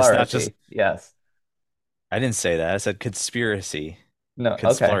it's not just conspiracy. Yes. I didn't say that. I said conspiracy. No, okay.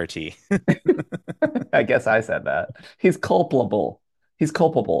 Consplarity. I guess I said that. He's culpable. He's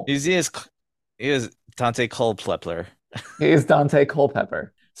culpable. He is Dante Culpepper. He's Dante Culpepper.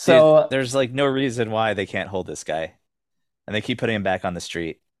 Dude, So, there's like no reason why they can't hold this guy. And they keep putting him back on the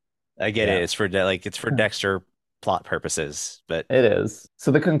street. I get it. yeah, It's for Dexter plot purposes, but it is.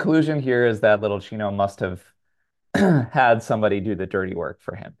 So the conclusion here is that little Chino must have had somebody do the dirty work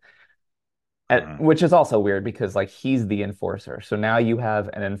for him. mhm. Which is also weird because like he's the enforcer. So now you have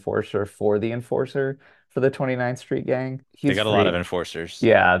an enforcer for the enforcer for the 29th Street Gang. They He's got a lot of free. enforcers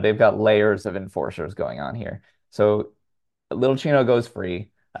Yeah, they've got layers of enforcers going on here. So Little Chino goes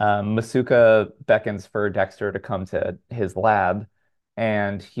free. Masuka beckons for Dexter to come to his lab,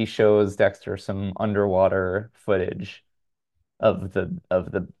 and he shows Dexter some underwater footage of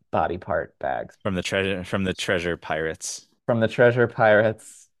the body part bags from the treasure pirates. from the treasure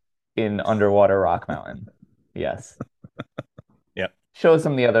pirates in underwater Rock Mountain. Yes. Yep. Shows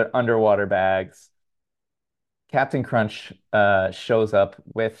him the other underwater bags. Captain Crunch shows up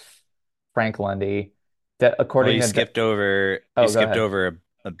with Frank Lundy. Well, According you to skipped over you oh, go skipped ahead. over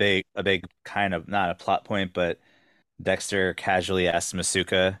a big kind of not a plot point, but Dexter casually asks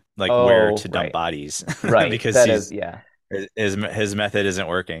Masuka like where Oh, to dump right. bodies Right. because That is, he's yeah, his method isn't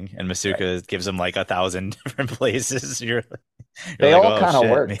working, and right. Masuka gives him like 1,000 different places. You're They like, all oh kind of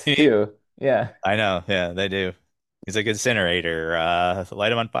shit, worked maybe too. Yeah. I know, yeah, they do. He's like incinerator,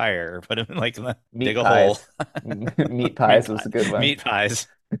 light him on fire, or put him in like dig Meat a hole. pies. Meat Meat pies was pie, a good one. meat pies.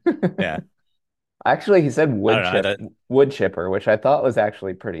 Yeah, Actually, he said I don't know. wood chipper, which I thought was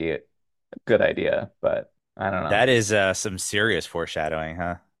actually pretty good idea, but I don't know. That is some serious foreshadowing,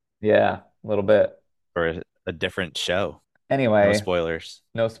 huh? Yeah, a little bit. For a different show. No Anyway, spoilers.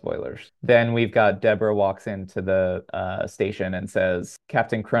 no spoilers. Then we've got Deborah walks into the station and says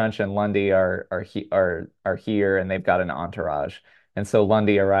Captain Crunch and Lundy are here and they've got an entourage. And so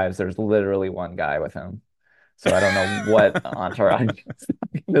Lundy arrives. There's literally one guy with him. So I don't know what entourage.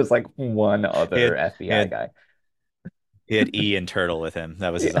 There's like one He other had he FBI had guy. he had E and Turtle with him.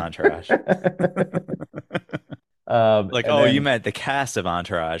 That was his Yeah. entourage. Like, And oh, you then meant the cast of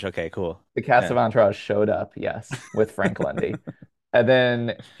Entourage. Okay, cool. the cast Yeah. of Entourage showed up, yes, with Frank Lundy. And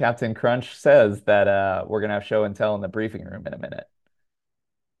then Captain Crunch says that we're gonna have show and tell in the briefing room in a minute.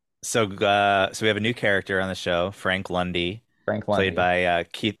 So we have a new character on the show, Frank Lundy, Frank played Lundy. by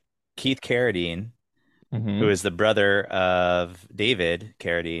Keith Carradine, who Hmm. is the brother of David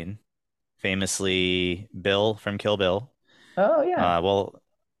Carradine, famously Bill from Kill Bill. Oh yeah. Well,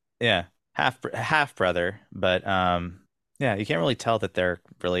 yeah, half brother, but yeah, you can't really tell that they're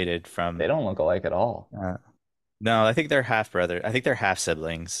related They from. don't look alike at all. Uh, no, I think they're half brother. I think they're half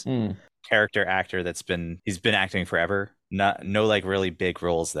siblings. Mm. Character actor he's been acting forever. Not no like really big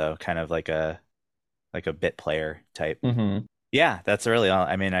roles though, kind of like a bit player type. Hmm. Yeah, that's really all.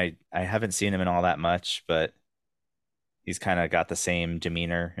 I mean, I haven't seen him in all that much, but he's kind of got the same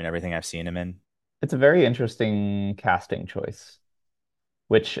demeanor and everything I've seen him in. It's a very interesting casting choice,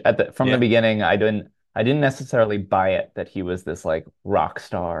 which from the Yeah. beginning I didn't necessarily buy it that he was this like rock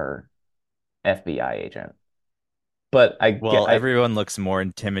star FBI agent. But I get Well, I everyone looks more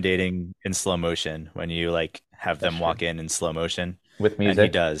intimidating in slow motion when you like have that's them true. walk in slow motion, With and he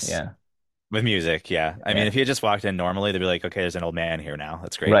music, does yeah. with music. Yeah, I mean, Yeah. if he had just walked in normally, they'd be like, okay, there's an old man here now.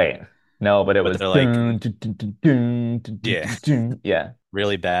 That's great. Right. No, but it But was they're like, dun, dun, dun, dun, dun, dun, dun, yeah, dun, dun. Yeah.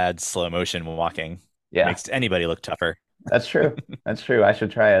 really bad slow motion walking Yeah. makes anybody look tougher. That's true. That's true. I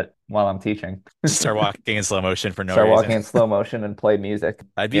should try it while I'm teaching. Just start walking in slow motion for no Start reason. walking in slow motion and play music.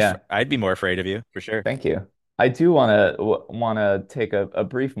 Yeah. I'd be more afraid of you for sure. Thank you. I do want to take a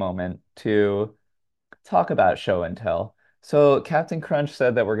brief moment to talk about show and tell. So Captain Crunch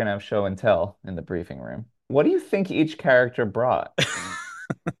said that we're gonna have show and tell in the briefing room. What do you think each character brought?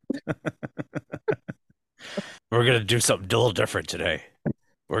 We're gonna do something a little different today.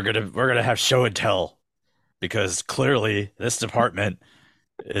 We're gonna have show and tell because clearly this department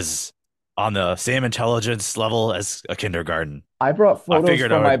is on the same intelligence level as a kindergarten. I brought I photos figured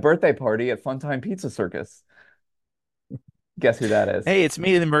from I my would. birthday party at Funtime Pizza Circus. Guess who that is? Hey, it's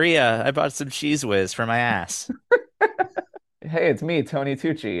me and Maria. I bought some cheese whiz for my ass. Hey, it's me, Tony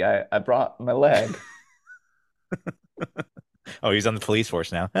Tucci. I brought my leg. Oh, he's on the police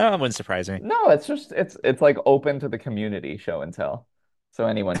force now. Oh, it wouldn't surprise me. No, it's just it's like open to the community show and tell. So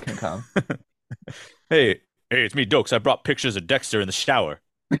anyone can come. Hey, hey, it's me, Dokes. I brought pictures of Dexter in the shower.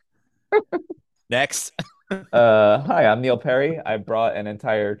 Next. Hi, I'm Neil Perry. I brought an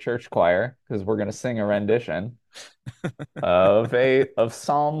entire church choir because we're gonna sing a rendition of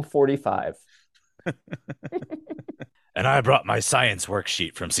Psalm 45. And I brought my science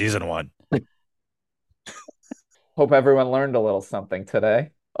worksheet from season one. Hope everyone learned a little something today.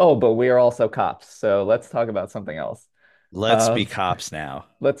 Oh, but we are also cops, so let's talk about something else. Let's be Um, cops now.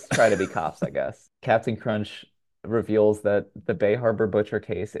 let's try to be cops, I guess. Captain Crunch reveals that the Bay Harbor Butcher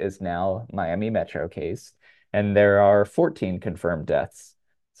case is now Miami Metro case, and there are 14 confirmed deaths.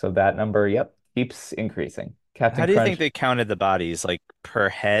 So that number, yep, keeps increasing. Captain How do you think Crunch, they counted the bodies? Like per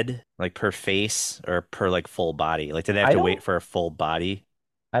head, like per face, or per like full body? Like, did they have I to don't wait for a full body?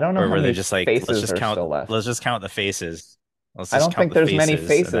 I don't know Or how were they many just like, faces are still left. let's just count the faces. Let's I just don't count think the there's many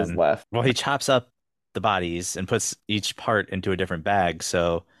faces. And faces then, left. well, he chops up the bodies and puts each part into a different bag.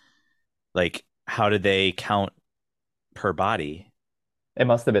 So, like, how did they count per body? It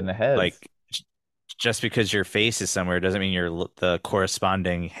must have been the heads. Like, just because your face is somewhere doesn't mean the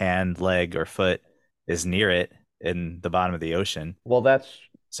corresponding hand, leg, or foot is near it in the bottom of the ocean. Well,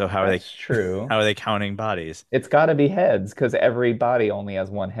 So that's true. how are they counting bodies? It's got to be heads because every body only has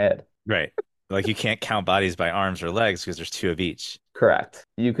one head. Right. Like you can't count bodies by arms or legs because there's two of each. Correct.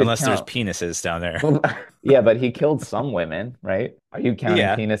 You could Unless there's count. penises down there. Well, yeah, but he killed some women, right? Are you counting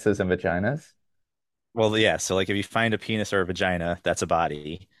Yeah. penises and vaginas? Well, yeah. So like if you find a penis or a vagina, that's a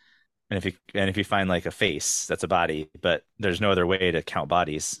body. And if you find like a face, that's a body. But there's no other way to count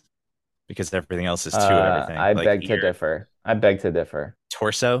bodies because everything else is two of everything. I Like beg to ear, differ. I beg to differ.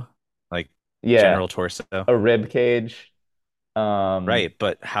 torso, like Yeah, general torso. a rib cage. Um, Right.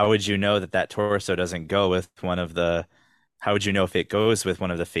 But how would you know that that torso doesn't go with one of the, how would you know if it goes with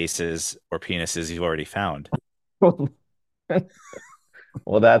one of the faces or penises you've already found?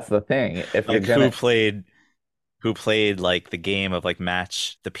 well, that's the thing. If you're Like gonna who played like the game of like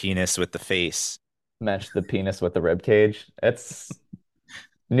match the penis with the face? match the penis with the rib cage, it's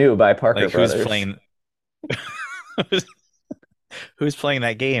new by Parker Like who's Brothers. playing who's playing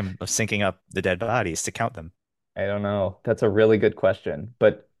that game of syncing up the dead bodies to count them? I don't know. That's a really good question,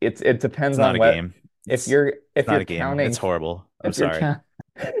 but it It's depends not on a what game. It's if not you're a game. It's counting horrible. I'm if you're sorry. count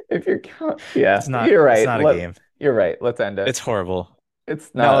if you're count yeah, you're It's right. not a game. You're right. Let's end it. It's horrible.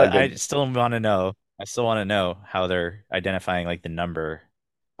 It's No, not a I good. still want to know. I still want to know how they're identifying like the number.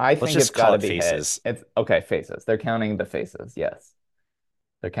 I Let's think it's just got call to it be head. faces. It's okay, faces. They're counting the faces. Yes.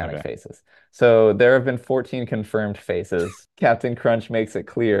 They're counting Okay. faces. So there have been 14 confirmed faces. Captain Crunch makes it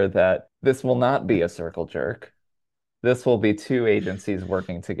clear that this will not be a circle jerk. This will be two agencies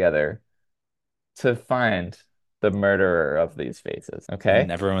working together to find the murderer of these faces. And Okay?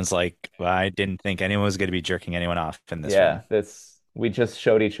 everyone's like, well, I didn't think anyone was going to be jerking anyone off in this Yeah, room. this we just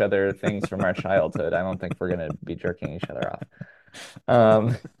showed each other things from our childhood. I don't think we're gonna be jerking each other off.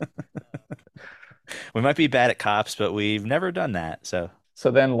 Um, We might be bad at cops, but we've never done that. So,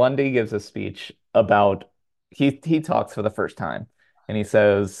 so then Lundy gives a speech about he talks for the first time and he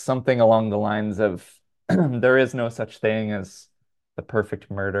says something along the lines of there is no such thing as the perfect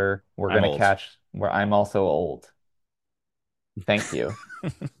murder. We're I'm gonna old. catch where I'm also old. Thank you.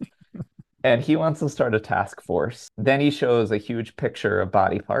 And he wants to start a task force. Then he shows a huge picture of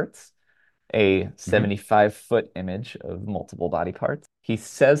body parts, a Hmm. 75-foot image of multiple body parts. He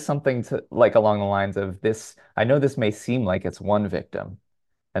says something to like along the lines of this, I know this may seem like it's one victim.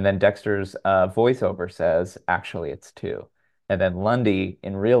 And then Dexter's voiceover says, actually, it's two. And then Lundy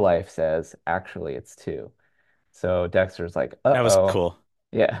in real life says, actually, it's two. So Dexter's like, That was uh-oh. cool.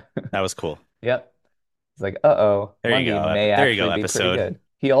 Yeah. That was cool. Yep. He's like, uh-oh, There you Lundy go. may There you go, actually be pretty episode. good.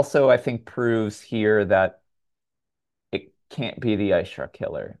 He also, I think, proves here that it can't be the ice truck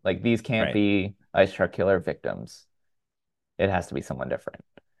killer. Like these can't Right. be ice truck killer victims. It has to be someone different.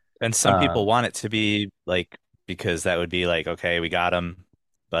 And some people Um, want it to be like, because that would be like, okay, we got him.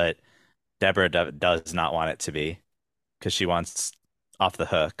 But Deborah does not want it to be because she wants off the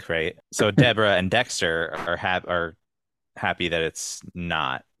hook, right? So Deborah and Dexter are happy that it's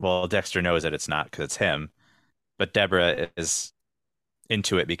not. Well, Dexter knows that it's not because it's him, but Deborah is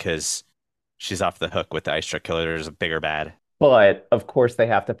into it because she's off the hook with the ice truck killer. There's a bigger bad. but of course they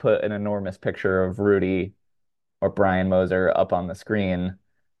have to put an enormous picture of Rudy or Brian Moser up on the screen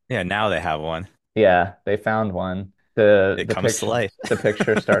Yeah, now they have one. Yeah, they found one. The It the comes to picture life. the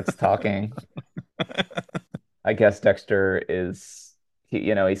picture starts talking. I guess Dexter is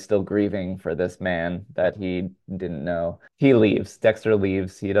he's still grieving for this man that he didn't know. He leaves. Dexter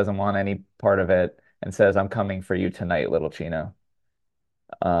leaves. He doesn't want any part of it and says, "I'm coming for you tonight, little Chino."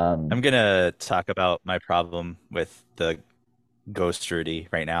 I'm Um, gonna talk about my problem with the Ghost Rudy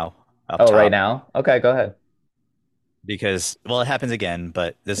right now up oh, right top now? Okay, go ahead. because, well, it happens again,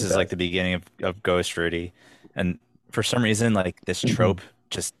 but this It is like does. the beginning of Ghost Rudy. And for some reason, like this trope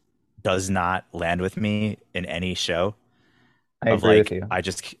just does not land with me in any show I of agree with like you.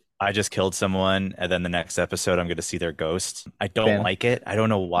 I just killed someone and then the next episode I'm going to see their ghost. I don't Finn. like it. I don't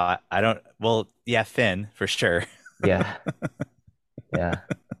know why. I don't well, yeah, Finn for sure. Yeah, yeah.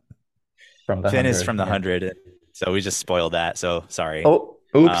 From the Finn is 100. from the Yeah. 100, so we just spoiled that. So sorry. Oh,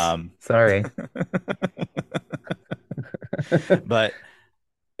 oops. Um, Sorry. but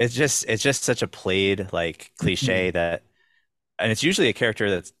it's just such a played like cliche that, and it's usually a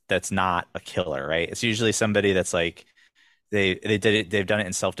character that's not a killer, right? It's usually somebody that's like they've done it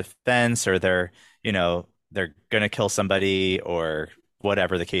in self-defense, or they're gonna kill somebody, or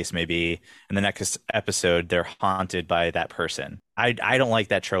whatever the case may be. And the next episode they're haunted by that person. I don't like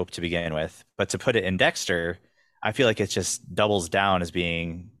that trope to begin with, but to put it in Dexter, I feel like it just doubles down as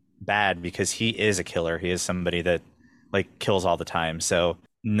being bad because he is a killer. He is somebody that like kills all the time. So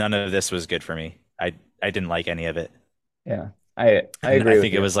none of this was good for me. I didn't like any of it. Yeah, I And I agree with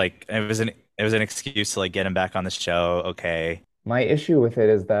think it you. was like it was an excuse to like get him back on the show. Okay. My issue with it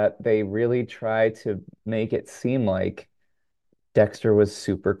is that they really try to make it seem like Dexter was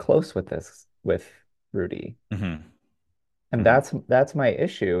super close with Rudy. Hmm. And Hmm. that's my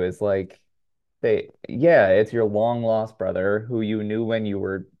issue is like yeah, it's your long lost brother who you knew when you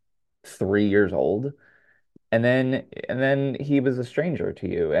were 3 years old. And then he was a stranger to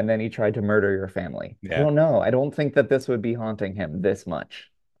you, and then he tried to murder your family. I Yeah. don't know. I don't think that this would be haunting him this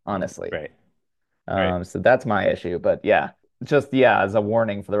much, honestly. Right. Right. So that's my issue. But yeah, just yeah, as a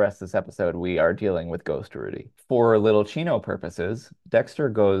warning for the rest of this episode, we are dealing with Ghost Rudy. For little Chino purposes, Dexter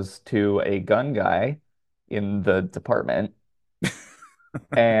goes to a gun guy in the department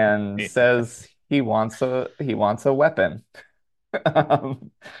and says he wants a weapon.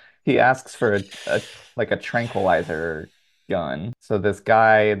 Um, he asks for a like a tranquilizer gun. So this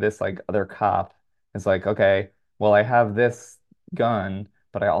guy, this like other cop, is like, okay, well, I have this gun,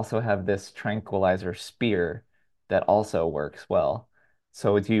 but I also have this tranquilizer spear that also works well.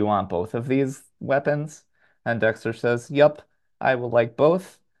 So do you want both of these weapons? And Dexter says, yup, I would like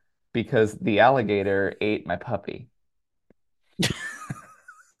both because the alligator ate my puppy.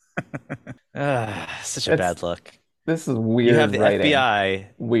 Such a It's bad look. This is You have weird the writing. FBI.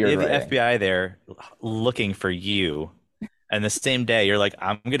 You Weird have the writing. FBI there looking for you. And the same day, you're like,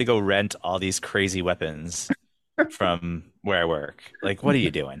 I'm gonna go rent all these crazy weapons from where I work. Like, what are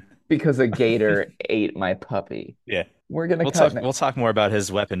you doing? Because a gator ate my puppy. Yeah. We're gonna We'll cut. talk we'll talk more about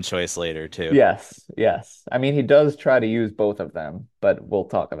his weapon choice later too. Yes, yes. I mean, he does try to use both of them, but we'll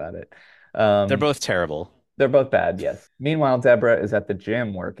talk about it. They're Um, both terrible. they're both bad, yes. Meanwhile, Deborah is at the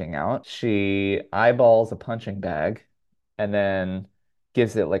gym working out. She eyeballs a punching bag and then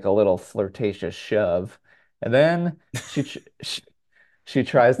gives it like a little flirtatious shove. And then she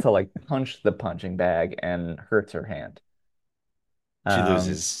tries to like punch the punching bag and hurts her hand. She Um,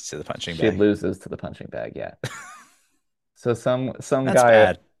 loses to the punching she bag. loses to the punching bag, yeah. So some That's guy,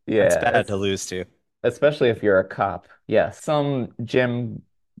 bad. That's yeah, bad to lose to. especially if you're a cop. Yes, some gym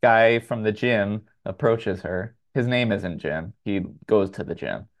guy from the gym approaches her. His name isn't Jim. He goes to the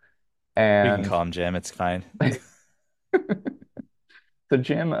gym. We can And call him Jim. It's fine. the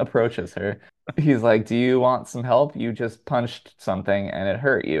Jim approaches her. He's like, "Do you want some help? You just punched something and it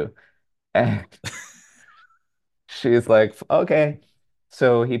hurt you." And she's like, "Okay."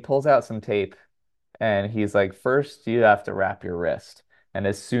 So he pulls out some tape and he's like, "First, you have to wrap your wrist." And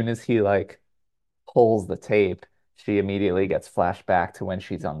as soon as he like pulls the tape, she immediately gets flashed back to when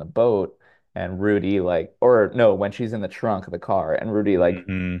she's on the boat and Rudy like, or no, when she's in the trunk of the car and Rudy like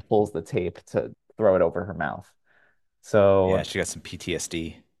Hmm. pulls the tape to throw it over her mouth. Yeah, So she got some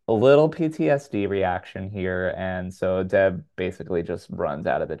PTSD. a little PTSD reaction here, and so Deb basically just runs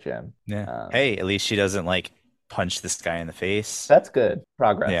out of the gym. Yeah. Um, Hey, at least she doesn't like punch this guy in the face. that's good.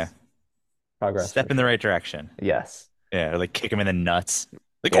 Yeah. Progress for Step in the sure. right direction. Yes. Yeah, or like kick him in the nuts.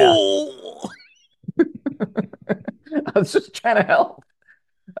 Like, Yeah. oh, I was just trying to help.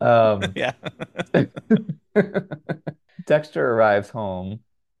 Um, yeah. Dexter arrives home,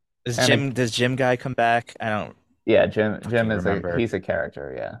 Does and Jim does Jim guy come back? I don't yeah, Jim fucking is a remember. he's a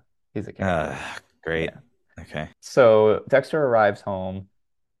character. Yeah, he's a character. Great. Yeah. Okay. So Dexter arrives home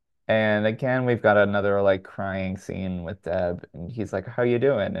And again, we've got another like crying scene with Deb, and he's like, "How you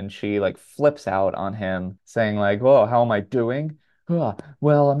doing?" And she like flips out on him, saying like, "Whoa, how am I doing?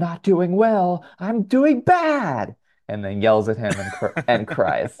 Well, I'm not doing well. I'm doing bad." And then yells at him and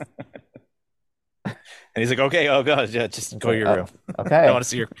cries. And he's like, okay, oh god, yeah, just It's go to like, your room. "Oh, okay, I don't want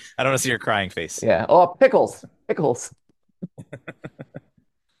to see your crying face. yeah. Oh, pickles, pickles."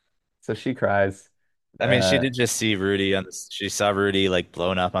 So she cries. I mean, she Uh, did just see Rudy she saw Rudy like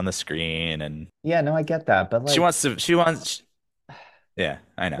blown up on the screen, and yeah, no, I get that, but like, she wants, yeah,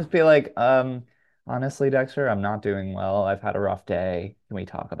 I know. just be like, honestly, Dexter, I'm not doing well. I've had a rough day. Can we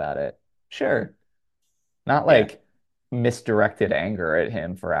talk about it? Sure. Not Yeah. like misdirected anger at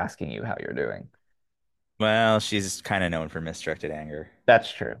him for asking you how you're doing. Well, she's kind of known for misdirected anger.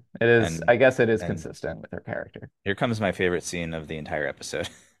 That's true. It is, And I guess it is and consistent with her character. here comes my favorite scene of the entire episode.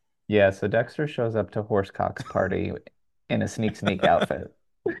 Yeah, so Dexter shows up to Horsecock's party in a sneak outfit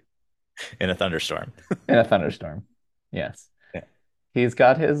In a thunderstorm. in a thunderstorm. Yes. Yeah. He's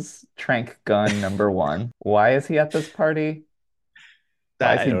got his trank gun number one. Why is he at this party?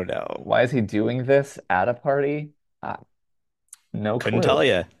 Why is I he don't know. why is he doing this at a party? Uh, no Couldn't tell clue.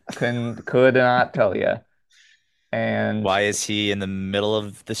 you. Could not tell you. And Why is he in the middle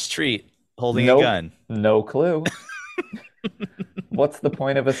of the street holding a nope, gun? no clue. What's the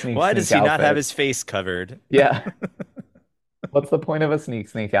point of a Why does sneak he not have outfit? his face covered? Yeah. What's the point of a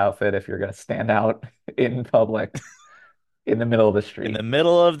sneak outfit if you're going to stand out in public in the middle of the In the street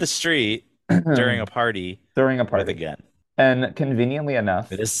middle of the street during a party during a with a party? gun. And conveniently enough,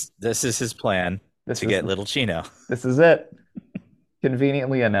 This is his plan this to is get little Chino. this is it.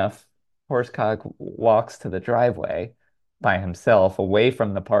 Conveniently enough, Horsecock walks to the driveway by himself away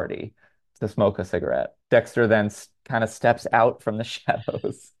from the party to smoke a cigarette. Dexter then kind of steps out from the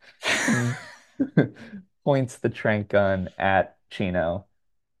shadows and points the trank gun at Chino.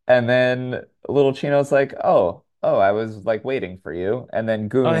 And then little Chino's like, "Oh, I was like waiting for you." And then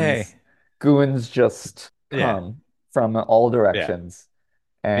Oh hey. goons just Yeah. come from all Yeah. directions.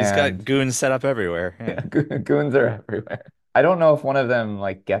 He's got And goons set up everywhere. yeah, Yeah. goons are everywhere. I don't know if one of them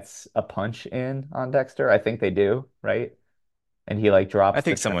like gets a punch in on Dexter. I think they do, right? And he like I drops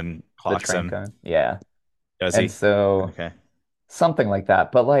think someone the clocks trank him. gun. Yeah. Does And he? so Okay. something like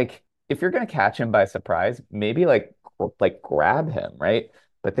that. But like if you're gonna catch him by surprise, maybe like grab him, right?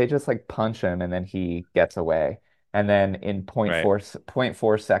 But they just like punch him and then he gets away. And then in Right. point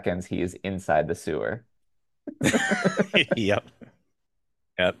 0.4 seconds, he is inside the sewer. Yep.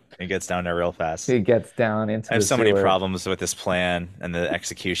 Yep. It gets down there real fast. He gets down into I have the so many sewer. problems with this plan and the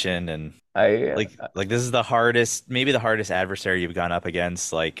execution and I like this is the hardest, maybe the hardest adversary you've gone up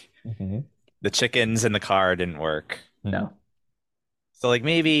against. Like mhm. the chickens in the car didn't work. No. So like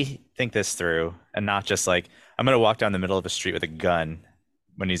maybe think this through and not just like I'm gonna walk down the middle of a street with a gun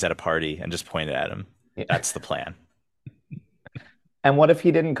when he's at a party and just point it at him. Yeah. That's the plan. And what if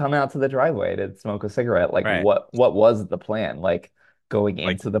he didn't come out to the driveway to smoke a cigarette? Like Right. what was the plan? Like going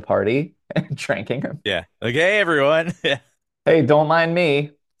Like into the party and tranking him? yeah. Like hey everyone. Yeah. Hey, don't mind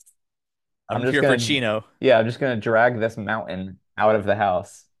me. I'm I'm just here for gonna, Chino. yeah, I'm just gonna drag this mountain out of the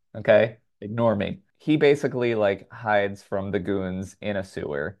house. Okay? Ignore me. He basically like hides from the goons in a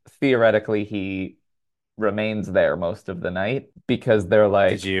sewer. Theoretically, he remains there most of the night because they're Did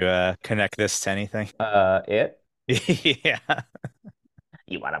like, you connect this to anything? it? Yeah.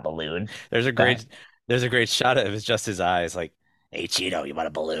 You want a balloon? There's a Bang. great there's a great shot of it's just his eyes like, hey Chino, you want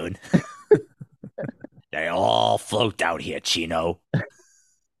a balloon? They all float down here, Chino.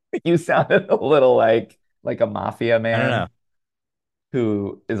 You sounded a little like a mafia I don't know. man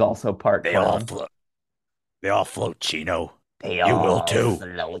who is also part They all clown. float they all float, Chino. They You will all too.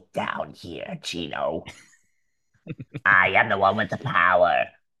 float down here, Chino. I am the one with the power.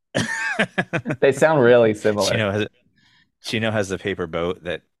 They sound really similar. Chino has Chino has the paper boat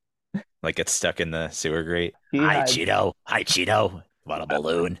that like gets stuck in the sewer grate. He Hi hides. Chino. Hi Chino. Want a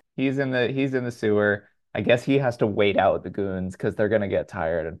balloon? He's in the sewer. I guess he has to wait out the goons because they're gonna get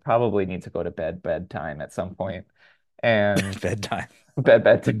tired and probably need to go to bedtime at some point. And Bedtime.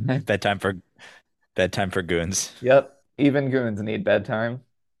 bedtime. Bedtime for bedtime for goons. Yep. Even goons need bedtime.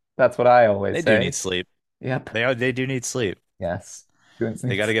 That's what I always They do need say. sleep. Yep. They do need sleep. Yes. Goons They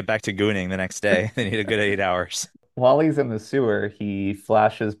need got to get back to gooning the next day. They need a good 8 hours. While he's in the sewer, he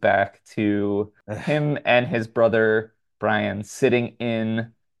flashes back to him and his brother Brian sitting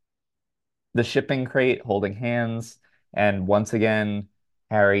in the shipping crate holding hands. And once again,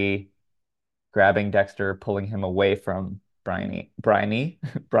 Harry grabbing Dexter, pulling him away from Brian. Briny.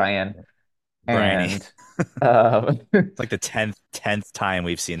 And uh, It's like the tenth time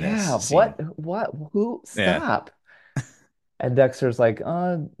we've seen this yeah, scene. who, Yeah. stop. And Dexter's like,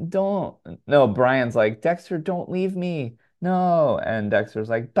 don't. No, Brian's like, Dexter, don't leave me. No. And Dexter's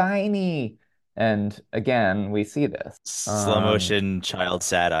like, bye me. And again, we see this. Slow Um, motion child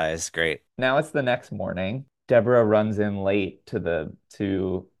sad eyes. Great. Now it's the next morning. Deborah runs in late to the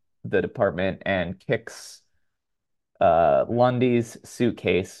department and kicks Lundy's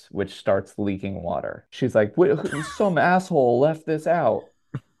suitcase, which starts leaking water. She's like, Some asshole left this out."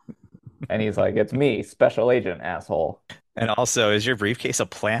 And he's like, "It's me, special agent asshole." And also, is your briefcase a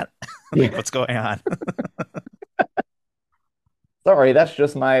plant? Like, Yeah. what's going on? Sorry, that's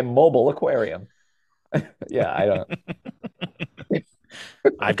just my mobile aquarium. Yeah, I don't.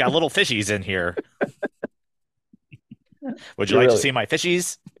 I've got little fishies in here. Would you You're like to really see my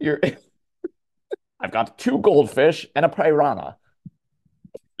fishies? you're I've got two goldfish and a piranha.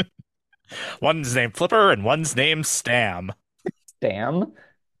 One's named Flipper and one's named Stam. Stam,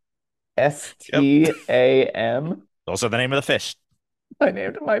 Yep. Stam. Those are the name of the fish. I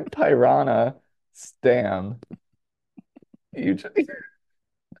named my piranha Stam. You just,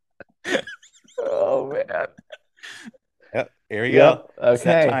 oh man. Yep. Here we go. Yep. It's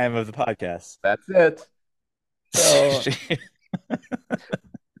that Okay. time of the podcast. That's it. So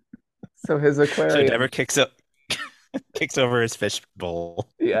so his So Deborah aquarium, kicks over his fish bowl.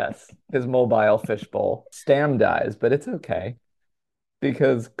 yes, his mobile fish bowl. Stam dies, but it's okay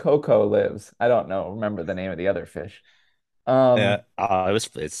because Coco lives. I don't know, remember the name of the other fish. Yeah. Um,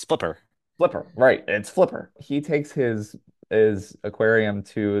 It's Flipper. Flipper, right? It's Flipper. He takes his aquarium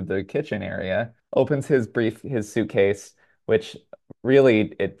to the kitchen area, opens his suitcase, which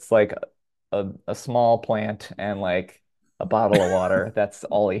really it's like a small plant and like a bottle of water. That's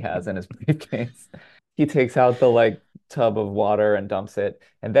all he has in his briefcase. He takes out the like tub of water and dumps it.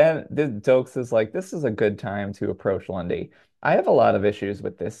 And then Dokes is like, this is a good time to approach Lundy. I have a lot of issues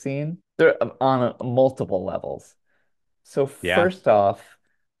with this scene. They're on multiple levels. So Yeah. first off,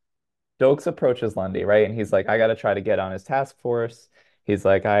 Dokes approaches Lundy, right? And he's like, I got to try to get on his task force. He's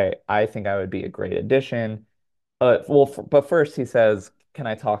like, I think I would be a great addition. But first he says, can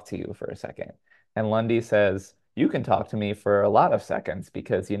I talk to you for a second? And Lundy says, you can talk to me for a lot of seconds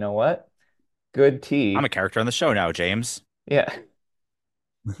because you know what? Good I'm tea, a character on the show now, James. yeah,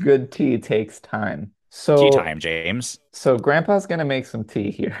 good tea takes time. Tea So time, James. so Grandpa's gonna make some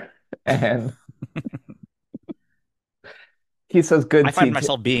tea here, and he says, I good find tea.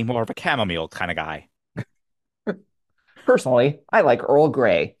 myself being more of a chamomile kind of guy. Personally, I like Earl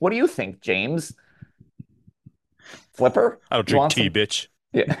Grey. What do you think, James? Flipper? I don't You drink want tea, some? bitch.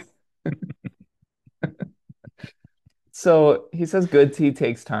 Yeah. So he says good tea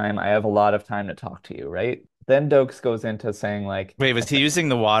takes time. I have a lot of time to talk to you, right? Then Dokes goes into saying like, Wait, was he using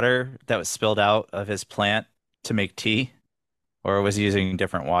the water that was spilled out of his plant to make tea? Or was he using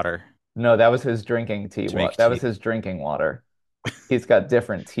different water no, that was his drinking tea to water. make That was tea? his drinking water. He's got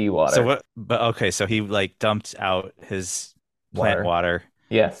different tea So water. what? But okay, so he like dumped out his plant Water. water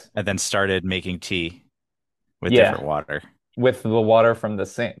Yes. and then started making tea with different Yeah. water. With the water from the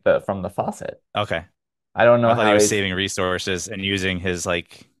sink, from the faucet. Okay. I don't know I thought he how was he's saving resources and using his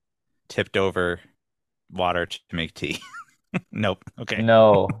like tipped over water to make tea. Nope. Okay.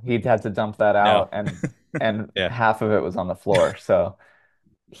 no, he'd had to dump that No. out and Yeah. half of it was on the floor. So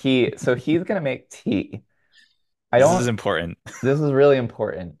he's gonna make tea. I This is don't important. This is really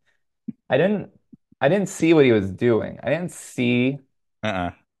important. I didn't I didn't see what he was doing. I didn't see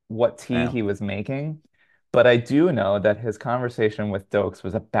Uh-uh. what tea No. he was making, but I do know that his conversation with Dokes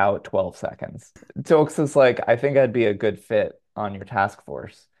was about 12 seconds. Dokes is like, I think I'd be a good fit on your task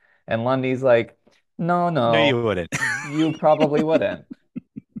force. And Lundy's like, no, No, you no, wouldn't. you probably wouldn't.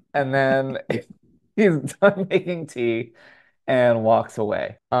 And then he's done making tea and walks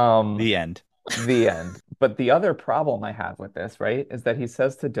away. The end. The end. But the other problem I have with this, right, is that he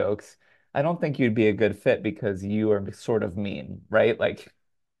says to Dokes, I don't think you'd be a good fit because you are sort of mean, right? Like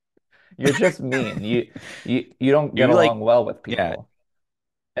you're just mean. You don't get You like, along well with yeah, people.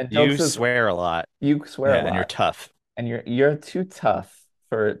 And you Dokes says swear a lot. you swear a Yeah, and you're lot, tough. and you're too tough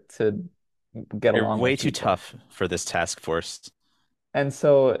for to get You're along way with too people. tough for this task force. And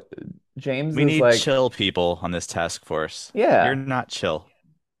so James We is need like, chill people on this task force. You're yeah, not chill.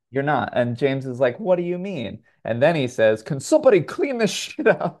 you're not. And James is like, what do you mean? And then he says, can somebody clean this shit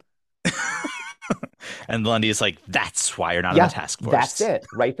up? And Lundy is like, that's why you're not on the Yeah, task that's force. it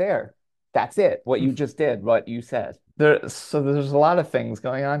right there. That's it. What you just did, what you said. So there's a lot of things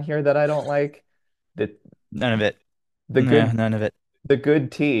going on here that I don't like. The None of it. the Yeah, good none of it. the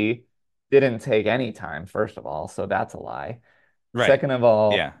good tea didn't take any time, first of all, so that's a lie. Right. Second of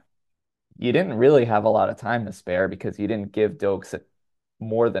all, Yeah. you didn't really have a lot of time to spare because you didn't give Dokes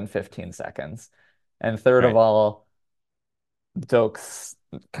more than 15 seconds. And third of Right. all, Dokes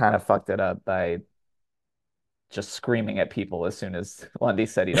kind of fucked it up by just screaming at people as soon as Lundy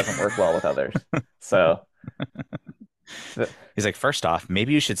said he doesn't work well with others. So, th He's like, first off,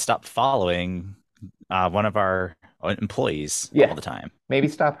 maybe you should stop following one of our employees yeah, all the time. maybe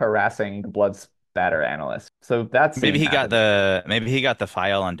stop harassing the blood spatter analyst. So that Maybe scene he got happened. the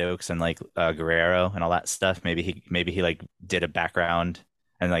file on Dokes and like Guerrero and all that stuff. Maybe he like did a background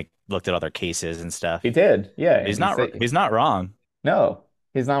and like looked at other cases and He stuff. did, yeah, and He's he not said he's not wrong. no,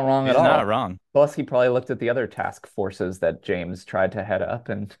 he's not wrong at He's not all. wrong. Plus, he probably looked at the other task forces that James tried to head up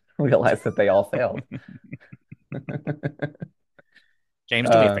and realized that they all failed. James,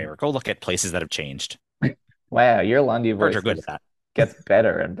 do me a Um, favor. Go look at places that have changed. wow, your Lundy Birds are voice good at just that. gets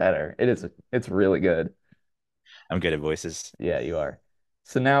better and better. It's really good. I'm good at voices. Yeah, you are.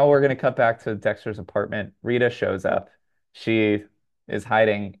 So now we're gonna cut back to Dexter's apartment. Rita shows up. She is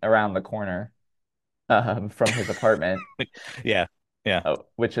hiding around the corner from his apartment, Yeah, yeah.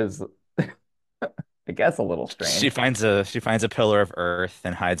 which is, I guess, a little She strange. finds a she finds a pillar of earth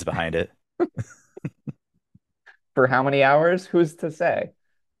and hides behind it. For how many hours? Who's to say?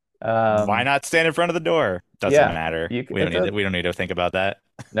 Why Um, not stand in front of the door? Doesn't yeah, matter. We it don't need does. to, we don't need to think about that.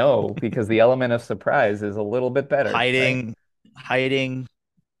 No, because the element of surprise is a little bit better, right? Hiding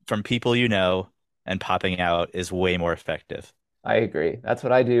from people you know and popping out is way more effective. I agree. That's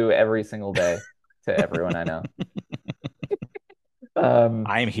what I do every single day to everyone I know. Um,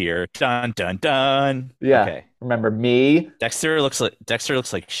 I'm here. Dun dun dun. yeah, Okay. remember me? Dexter looks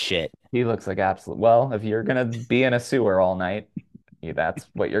like shit. He looks like absolute. Well, if you're gonna be in a sewer all night, that's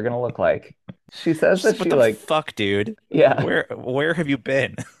what you're gonna look like. She says that Just what she the like, fuck, dude? yeah, Where have you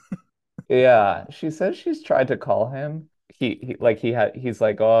been? yeah. She says she's tried to call him. He's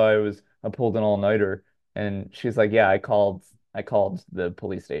like, oh, I pulled an all-nighter, and she's like, yeah, I called the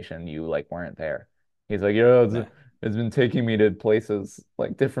police station. You like weren't there. He's like, yeah, Nah. it's been taking me to places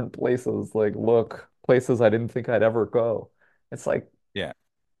like different places, like look, places I didn't think I'd ever go. It's like Yeah.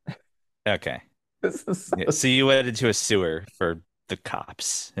 Okay. this is Yeah. so So you went into a sewer for the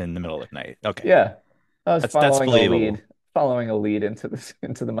cops in the middle of the night. Okay. yeah. I was That's believable. following a lead into this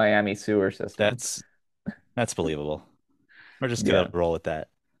into the Miami sewer system. That's that's believable. We're just gonna Yeah. roll with that.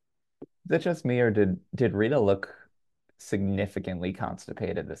 Is it just me or did Rita look significantly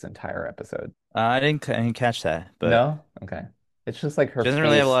constipated this entire episode? I didn't catch that, but No? Okay. It's just like she doesn't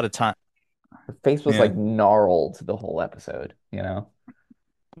really have a lot of time. her face was Yeah. like gnarled the whole episode, you know?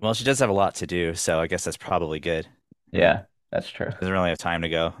 Well, she does have a lot to do, so I guess that's probably good. Yeah. Yeah, that's true. Doesn't really have time to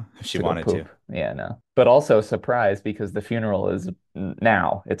go if she To go wanted to. poop. Yeah, no. But also surprise because the funeral is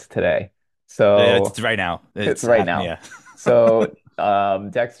now. It's today. It's So right now. it's It's right happening. now. Yeah. So,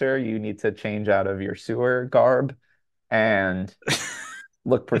 Dexter, you need to change out of your sewer garb and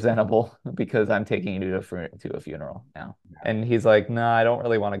look presentable because I'm taking you to a funeral now. And he's like, no, I don't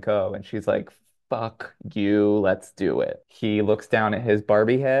really want to go. And she's like, fuck you, let's do it. He looks down at his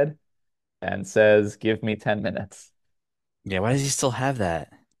Barbie head and says, give me 10 minutes. Yeah. Why does he still have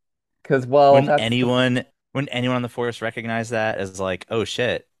that? Because, well, Wouldn't that's the, anyone wouldn't anyone on the force recognize that as like, oh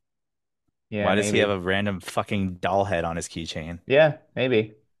shit, yeah, why does he have maybe. a random fucking doll head on his keychain? Yeah,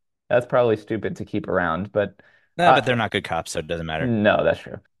 maybe. That's probably stupid to keep around, but Nah, but they're not good cops, so it doesn't matter. no, that's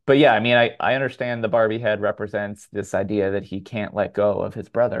true. But yeah, I mean, I understand the Barbie head represents this idea that he can't let go of his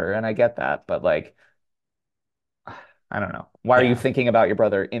brother, and I get that, but like, I don't know. Why are you Yeah. thinking about your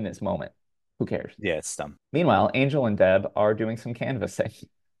brother in this moment? Who cares? Yeah, it's dumb. Meanwhile, Angel and Deb are doing some canvassing.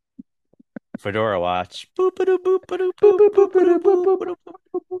 Fedora watch. Boop boop boop boop Boop, boop boop, boop, boop boop, boop boop, boop, boop boop, boop.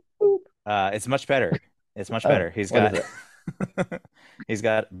 boop, boop, boop. It's much better. It's much Oh, better. He's what is got it? he's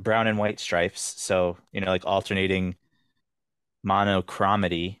got brown and white stripes, so like alternating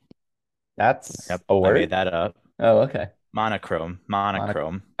monochromity. That's Yep, a I made word? that up. Oh, okay. Monochrome.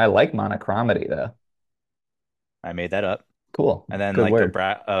 I like monochromity though. I made that up. Cool. And then Good like a word.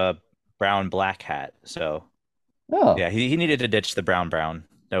 brown black hat. So Oh, yeah, he needed to ditch the brown.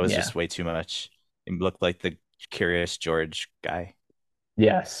 That was yeah. just way too much. He looked like the Curious George guy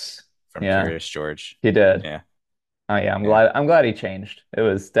Yes. from Yeah, Curious George. he did. Yeah, Oh yeah, yeah. I'm glad he changed. It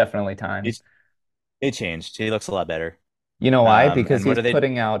was definitely time. He's He changed. He looks a lot better. You know why? Because And what he's are they?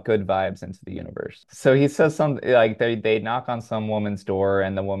 putting out good vibes into the universe. So he says something like they knock on some woman's door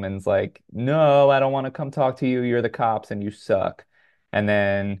and the woman's like, "No, I don't want to come talk to you. You're the cops and you suck." And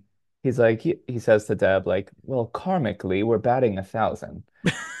then he says to Deb like, "Well, karmically, we're batting 1,000.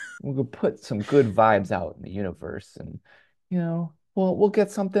 We'll put some good vibes out in the universe and we'll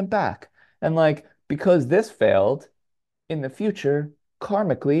get something back." And like because this failed in the future,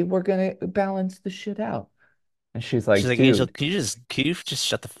 karmically, we're gonna balance the shit out. And she's She's like, like, Angel, dude, can you just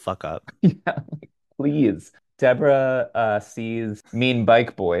shut the fuck up? yeah, like, please. Deborah sees Mean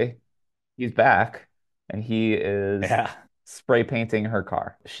Bike Boy. He's back and he is Yeah. spray painting her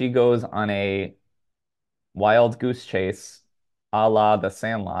car. She goes on a wild goose chase, a la the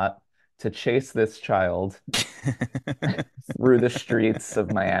Sandlot, to chase this child through the streets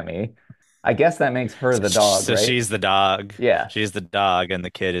of Miami. I guess that makes her So, the dog, so right? she's the dog. Yeah, She's the dog, and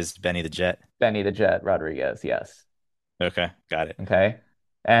the kid is Benny the Jet. Benny the Jet Rodriguez, yes. Okay, got it. Okay.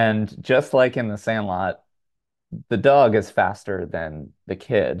 And just like in the Sandlot, the dog is faster than the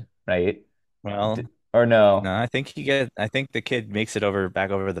kid, right? D Well, or no, no, I think the kid makes it over back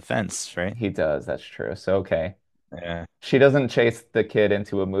over the fence, right? he does. That's true. So, okay. Yeah. She doesn't chase the kid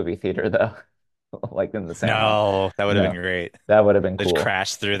into a movie theater, though, like in the Sandlot. No, that would have been No, great. that would have been They just cool.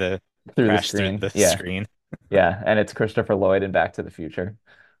 Through the crash through screen. the Yeah. screen. Yeah. And it's Christopher Lloyd in Back to the Future.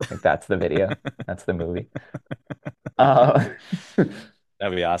 Like that's the video. That's the movie. Uh,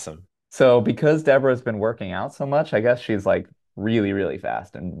 That'd be awesome. so because Deborah's been working out so much, I guess she's like really, really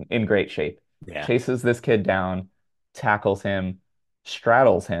fast and in great shape. Yeah. Chases this kid down, tackles him,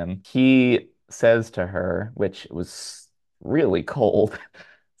 straddles him. He says to her, which was really cold,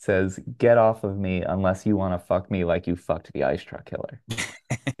 says, "Get off of me unless you want to fuck me like you fucked the ice truck killer."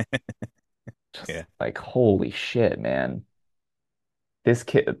 Just Yeah. like, holy shit, man. This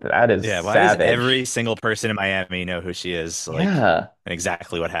kid, that is Yeah. Why does every savage. single person in Miami know who she is? Like, Yeah. and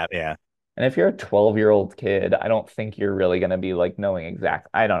exactly what happened. Yeah. And if you're a 12-year-old kid, I don't think you're really going to be like knowing exact.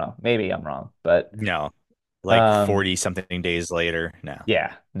 I don't know. Maybe I'm wrong, but No. Like um 40 something days later. No.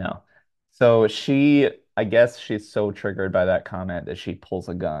 yeah, no. So I guess she's so triggered by that comment that she pulls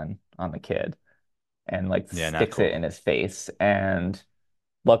a gun on the kid and like Yeah, not sticks it cool. in his face. And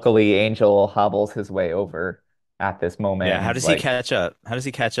luckily Angel hobbles his way over at this moment Yeah. and How he's does he like, catch up? How does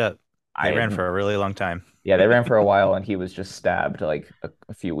he catch up? They ran I for a really long time. yeah, they ran for a while and he was just stabbed like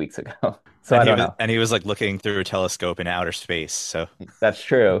a few weeks ago. So I don't know. And he was like looking through a telescope in outer space. So That's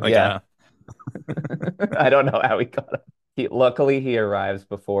true. like Yeah. I don't know how he got him. Luckily, he arrives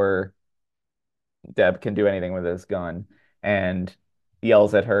before Deb can do anything with his gun and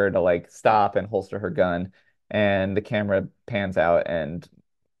yells at her to like stop and holster her gun. And the camera pans out, and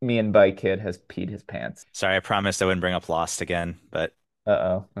me and Bike Kid has peed his pants. sorry, I promised I wouldn't bring up Lost again, but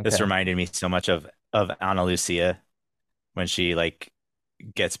Uh-oh. this Okay. reminded me so much of Ana Lucia when she like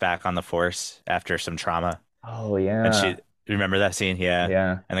gets back on the force after some trauma. Oh, And yeah. she remember that scene? Yeah.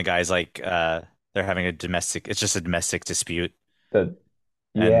 Yeah. And the guy's like they're having a domestic it's just a domestic dispute The,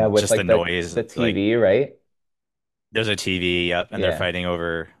 yeah, and with just the like noise the like TV, right? there's a TV, yep, and they're Yeah. fighting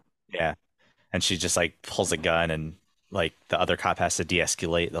over yeah. And she just like pulls a gun and like the other cop has to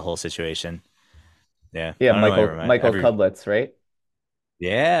de-escalate the whole situation. Yeah. Yeah, I don't know why I Michael every Cudlitz, right?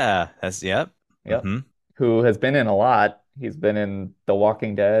 yeah, that's yep. Yep. Hmm. Who has been in a lot. He's been in The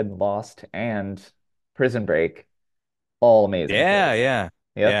Walking Dead, Lost, and Prison Break. All amazing Yeah, shows. yeah.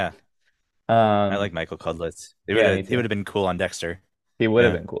 Yep. Yeah. I Um, like Michael Cudlitz. yeah, me He would too. have been cool on Dexter. He would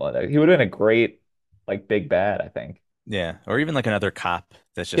have Yeah. been cool. He would have been a great, like, big bad, I think. Yeah. Or even like another cop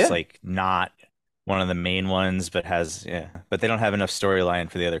that's just Yeah, like not one of the main ones, but has, yeah. But they don't have enough storyline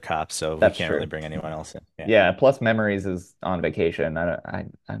for the other cops, so we that's can't really true. bring anyone else in. Yeah. Yeah, plus Memories is on vacation. I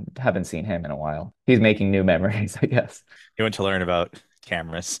haven't seen him in a while. He's making new memories, I guess. He went to learn about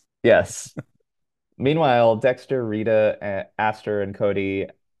cameras. Yes. Meanwhile, Dexter, Rita, Aster, and Cody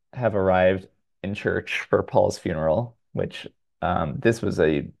have arrived in church for Paul's funeral, which this was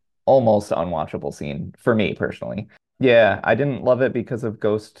a almost unwatchable scene for me personally. Yeah, I didn't love it because of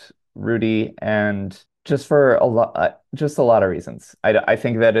Ghost Rudy and just a lot of reasons. I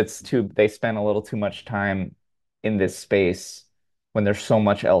think that they spend a little too much time in this space when there's so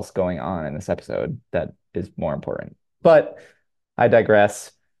much else going on in this episode that is more important. But I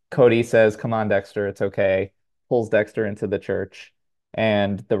digress. Cody says, "Come on, Dexter, it's okay." Pulls Dexter into the church,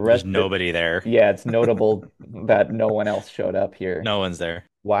 and There's nobody there. yeah, it's notable that no one else showed up here. No one's there.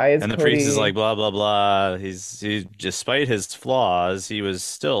 Why is And the priest is like, Cody? blah, blah, blah. Despite his flaws, he was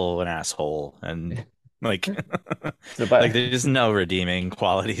still an asshole. And like, So, like but there's no redeeming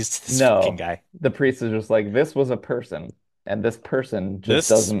qualities to this fucking no, guy. the priest is just like, this was a person, and this person just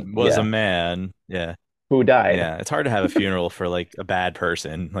This doesn't, was a yeah, man. Yeah. who died. Yeah. It's hard to have a funeral for like a bad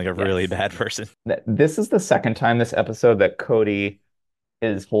person, like a really Yes. bad person. This is the second time this episode that Cody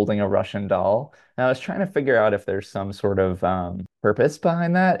is holding a Russian doll. And I was trying to figure out if there's some sort of purpose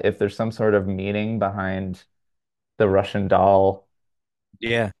behind that, if there's some sort of meaning behind the Russian doll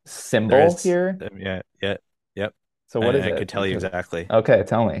Yeah, there symbol is. here. Yeah. Yeah. Yep. So what is I could it? tell you exactly. Okay,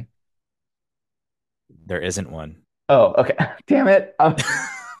 tell me. There isn't one. Oh, okay. Damn it.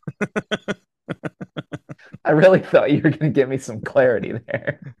 I really thought you were going to give me some clarity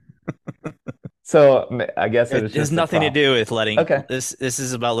there. I guess it was It has just a nothing to prop. do with letting Okay. this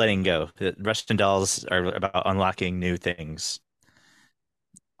is about letting go. Russian dolls are about unlocking new things.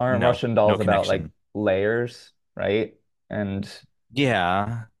 Aren't No, Russian no dolls about like connection. layers, right? And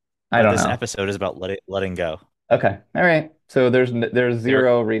Yeah, I but don't this know. episode is about letting go. Okay. All right. So there's There,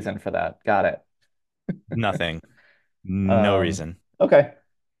 zero reason for that. Got it. nothing, no Um, reason. okay.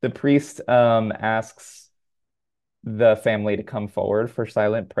 The priest asks the family to come forward for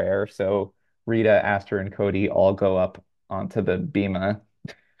silent prayer. So Rita, Aster, and Cody all go up onto the bema.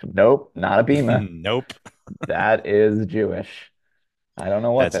 Nope, not a bema. Nope, That is Jewish. I don't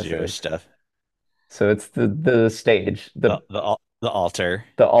know what that's this Jewish is. stuff. So it's the stage, The altar.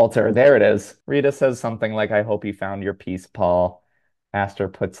 the altar. There it is. Rita says something like, "I hope you found your peace, Paul." Aster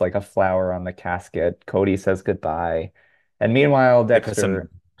puts like a flower on the casket. Cody says goodbye. And meanwhile, They Dexter,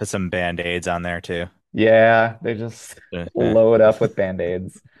 put some band-aids on there too. yeah, they just load up with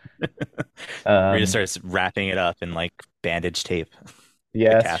band-aids. Rita Um, starts wrapping it up in like bandage tape, the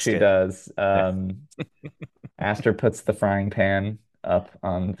yes, she casket. does. Yeah. Aster puts the frying pan up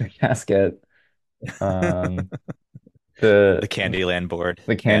on the casket. Um, The the Candyland board.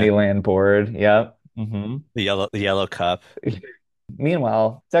 the Yeah. Candyland board. Yep. The yellow cup.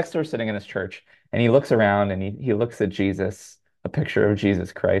 Meanwhile, Dexter's sitting in his church and he looks around and he looks at Jesus, a picture of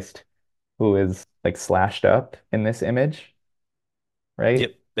Jesus Christ, who is like slashed up in this image, right?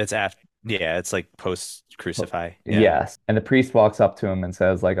 Yep. That's after. Yeah, it's like post Well, crucify. Yeah. yes. And the priest walks up to him and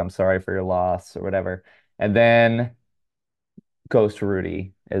says, like, I'm sorry for your loss or whatever. And then Ghost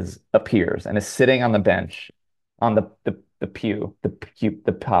Rudy appears and is sitting on the bench on the pew,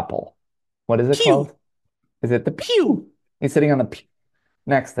 the popple. What is it Pew called? Is it the pew. pew? He's sitting on the pew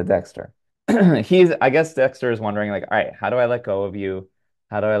next to Dexter. I guess Dexter is wondering, like, all right, how do I let go of you?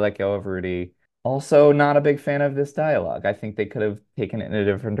 How do I let go of Rudy? Also, not a big fan of this dialogue. I think they could have taken it in a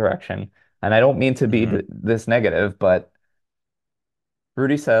different direction. And I don't mean to be Hmm. this negative, but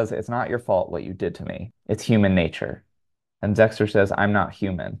Rudy says, it's not your fault what you did to me. It's human nature. And Dexter says, I'm not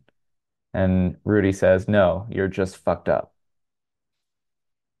human. And Rudy says, no, you're just fucked up.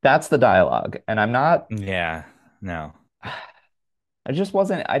 That's the dialogue. And I'm not Yeah. No. I just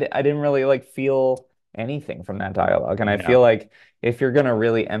wasn't, I didn't really like feel anything from that dialogue. And I feel No. like if you're going to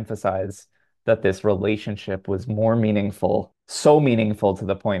really emphasize that this relationship was more meaningful, so meaningful to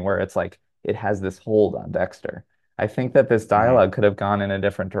the point where it's like it has this hold on Dexter, I think that this Hmm. dialogue could have gone in a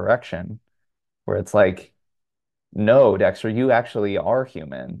different direction where it's like, no, Dexter, you actually are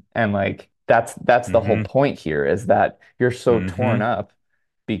human. And like that's the whole Hmm. point here is that you're so torn Hmm. up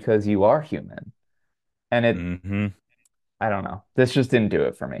because you are human. And Hmm. I don't know. This just didn't do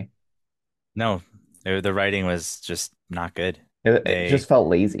it for me. No, the writing was just not good. It just They felt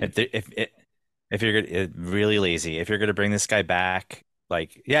lazy. if you're really lazy, if you're gonna bring this guy back,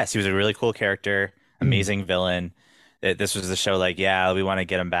 like yes, he was a really cool character, amazing villain. This was the show, like yeah, we want to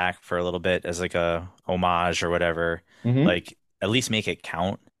get him back for a little bit as like a homage or whatever. Hmm. Like at least make it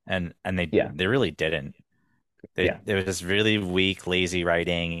count, and Yeah. they really didn't. They Yeah. There was just really weak, lazy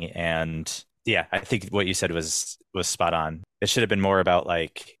writing, and yeah, I think what you said was spot on. It should have been more about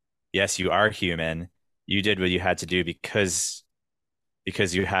like, yes, you are human. You did what you had to do because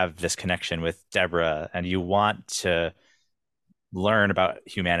you have this connection with Deborah, and you want to learn about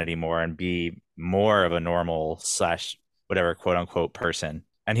humanity more and be more of a normal slash whatever quote unquote person.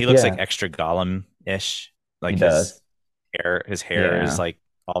 And he looks like Yeah. extra Gollum-ish, He like does. his hair is Yeah. like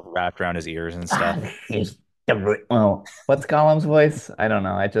all wrapped around his ears and Ah, stuff. well, what's Gollum's voice? I don't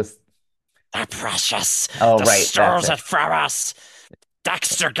know. I just, They're precious. oh, The right. That's stores it it. from us.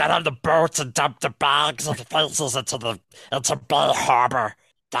 Dexter, get on the boat and dump the bags and faces into Bay Harbor.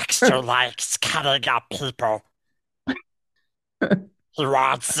 Dexter likes cutting up people. He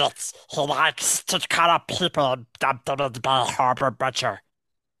wants it. He likes to cut up people and dump them in the Bay Harbor butcher.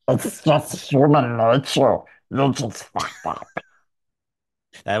 It's just human nature. You just fucked up.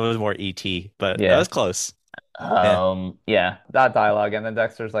 That was more ET, but that was Yeah. close. Yeah. Yeah, that dialogue. And then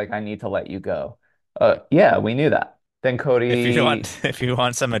Dexter's like, I need to let you go. Yeah, we knew that. Then Cody, If you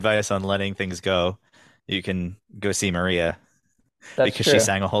want some advice on letting things go, you can go see Maria that's because she true.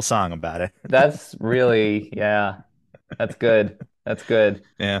 sang a whole song about it. That's really, yeah, that's good. That's good.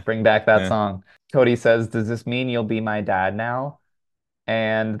 Yeah. Bring back that Yeah. song. Cody says, does this mean you'll be my dad now?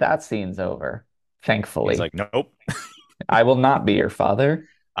 And that scene's over, He's thankfully. like, nope, I will not be your father.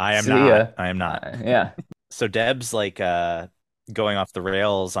 I am See not. ya. I am not. Yeah, So Deb's like going off the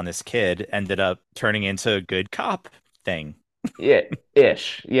rails on this kid ended up turning into a good cop thing. yeah,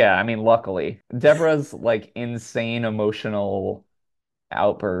 ish. Yeah, I mean, luckily. Deborah's like insane emotional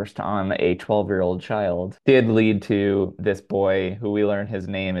outburst on a 12-year-old child did lead to this boy who we learn his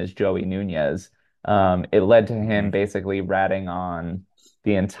name is Joey Nunez. It led to him Hmm. basically ratting on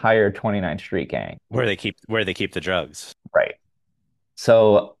the entire 29th Street gang. Where they keep the drugs. Right.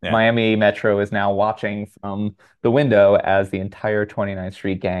 So Yeah. Miami Metro is now watching from the window as the entire 29th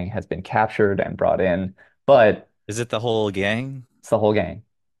Street gang has been captured and brought in, but Is it the whole gang? it's the whole gang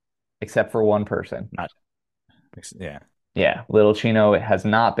except for one person. Not. Yeah. Yeah, Little Chino has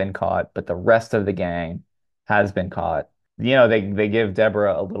not been caught, but the rest of the gang has been caught. They give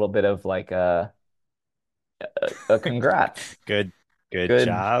Deborah a little bit of like a congrats. Good. Good Good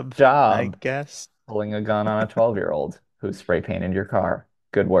job, I job guess. pulling a gun on a 12-year-old who spray painted your car.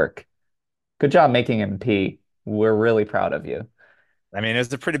 Good work. Good job making him pee. We're really proud of you. I mean, it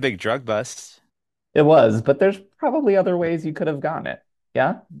was a pretty big drug bust. It was, but there's probably other ways you could have gotten it.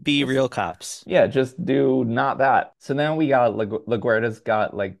 Yeah? Be Just real cops. yeah, just do not that. So now we got LaGuardia's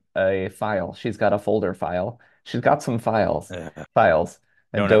got like a file. She's got a folder file. She's got some Ugh. files.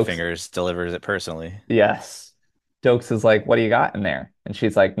 And Donut Dokes, Fingers delivers it personally. yes. Dokes is like, "What do you got in there?" And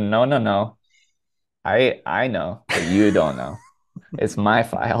she's like, "No, no, no. I know, but you don't know. It's my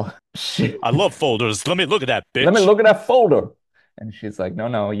file." She, I love folders. Let me look at that, let me bitch. look at that folder. And she's like, "No,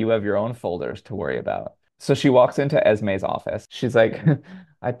 no, you have your own folders to worry about." So she walks into Esme's office. She's like,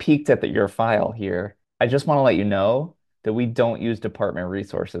 "I peeked at your file here. I just want to let you know that we don't use department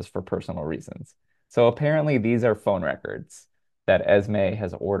resources for personal reasons." So apparently these are phone records that Esme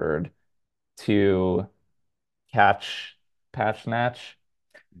has ordered to catch Patch Snatch,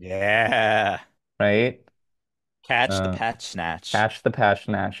 Yeah. right? Catch the Uh, patch snatch. Catch the Patch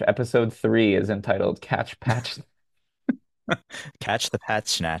Snatch. Episode 3 is entitled Catch the patch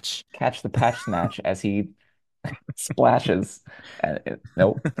snatch. Catch the Patch Snatch as he splashes.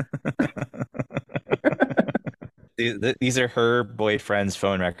 Nope. These are her boyfriend's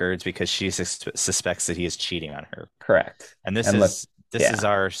phone records because she suspects that he is cheating on her. Correct. And this And look, is this is yeah,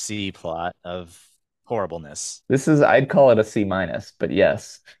 our C plot of horribleness. I'd call it a C minus, but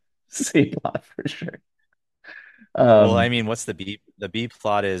yes, C plot for sure. Well, I Um, mean, what's the B? The B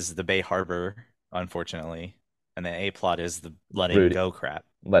plot is the Bay Harbor, unfortunately, and the A plot is the letting Rudy go crap.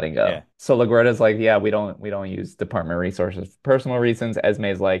 letting Yeah. go. So LaGuardia's like, yeah, we don't use department resources for personal reasons.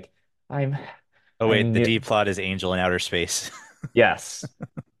 Esme's like, I'm, Oh I'm wait, the new. D plot is Angel in outer space. Yes,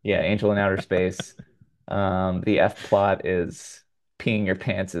 yeah, Angel in Outer Space. The F plot is peeing your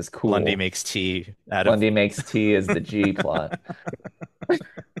pants is Lundy cool. makes tea out of. Lundy makes tea is the G plot.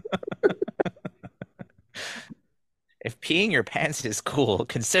 If peeing your pants is cool,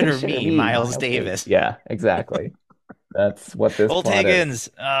 consider Consider me me Miles Miles Davis. Davis. Yeah, exactly. That's what this Old plot is. Higgins.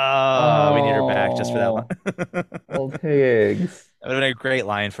 Oh, we need her back just for that Oh, line. old Higgs. That would have been a great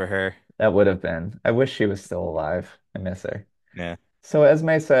line for her. That would have been. I wish she was still alive. I miss her. Yeah. So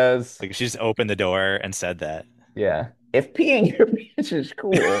Esme says, Like she just opened the door and said that. yeah, if peeing your pants is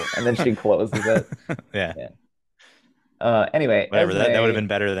cool, and then she closes it. Yeah. Yeah. Anyway, Whatever. That would have Esme been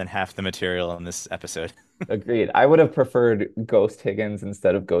better than half the material in this episode. agreed. I would have preferred Ghost Higgins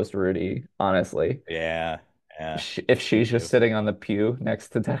instead of Ghost Rudy, honestly. Yeah. Yeah. If Me she's just too. sitting on the pew next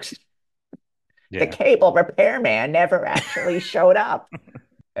to Dexter. The Yeah. cable repairman never actually showed up.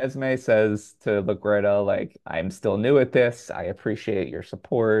 Esme says to LaGuerta, like, I'm still new at this. I appreciate your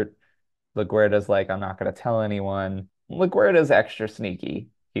support. LaGuerta's like, I'm not going to tell anyone. LaGuerta's extra sneaky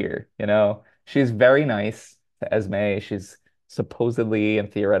here, you know? She's very nice to Esme. She's supposedly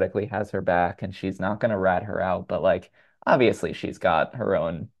and theoretically has her back, and she's not going to rat her out, but like, obviously she's got her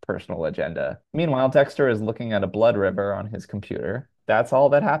own personal agenda. Meanwhile, Dexter is looking at a blood river on his computer. That's all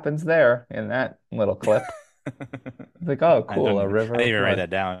that happens there in that little clip. It's like, oh, I cool, don't a even. river I didn't of even write blood. that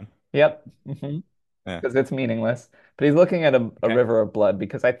down. Yep. Yeah. Because it's meaningless. But he's looking at a Okay. river of blood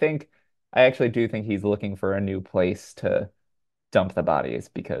because I actually do think he's looking for a new place to dump the bodies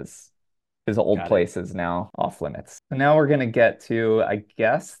because his old Got it. place is now off limits. And now we're gonna get to, I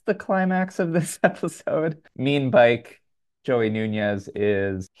guess, the climax of this episode. Mean Bike, Joey Nunez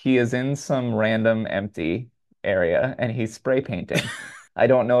he is in some random empty area and he's spray painting. I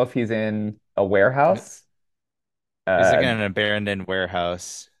don't know if he's in a warehouse, He's like uh, in an abandoned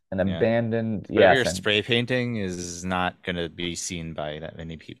warehouse. an Yeah. abandoned, Whatever yes, you're and spray painting is not going to be seen by that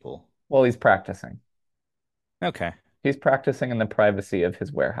many people. well, he's practicing. Okay. He's practicing in the privacy of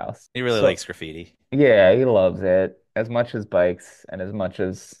his warehouse. He really So, likes graffiti. yeah, he loves it as much as bikes and as much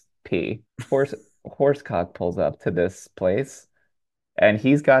as pee. Horsecock pulls up to this place and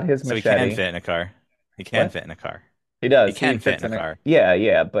he's got his So he can machete. fit in a car. He can What? fit in a car. He He does. He can fit fits in a in a car. yeah,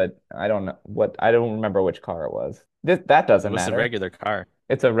 yeah, but I don't remember which car it was. That It doesn't was the matter. regular car.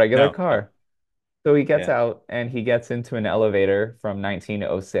 It's a regular No. car. So he gets Yeah. out and he gets into an elevator from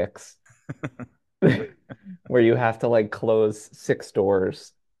 1906 where you have to like close 6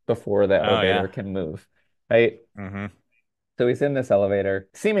 doors before the Oh elevator yeah. can move, right? Hmm. So he's in this elevator.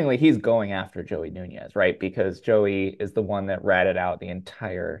 Seemingly, he's going after Joey Nunez, right? Because Joey is the one that ratted out the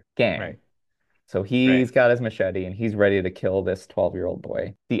entire gang. Right. So Right. he's got his machete and he's ready to kill this 12-year-old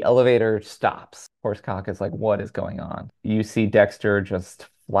boy. The elevator stops. Horsecock is like, what is going on? You see Dexter just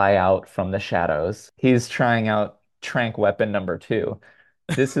fly out from the shadows. He's trying out Trank weapon number two.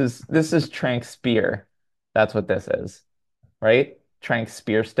 This is Trank spear. That's what this is, right? Trank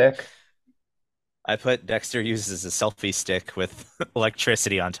spear stick. I put Dexter uses a selfie stick with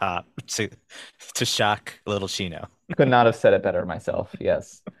electricity on top to shock little Chino. Could not have said it better myself.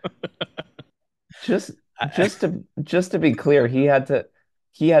 Yes. Just just to be clear, he had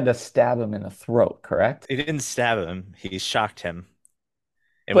to stab him in the throat, correct? He didn't stab him. He shocked him.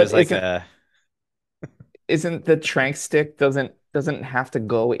 It But was like isn't a isn't the trank stick doesn't have to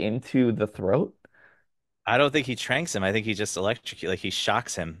go into the throat? I don't think he tranks him. I think he just like he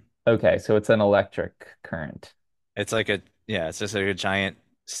shocks him. Okay, so it's an electric current It's like a yeah, it's just like a giant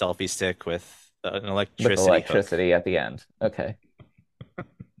selfie stick with an with electricity hook. electricity at the end. Okay.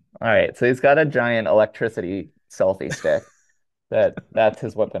 All right, so he's got a giant electricity selfie stick. That's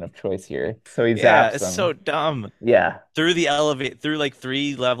his weapon of choice here. So he Yeah, zaps it's so them. dumb. Yeah. Through the elevate through like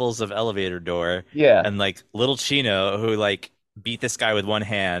three levels of elevator door, Yeah. and like little Chino who like beat this guy with one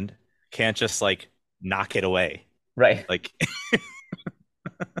hand can't just like knock it away. Right. Like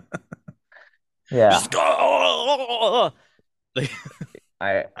Yeah. just go. Like,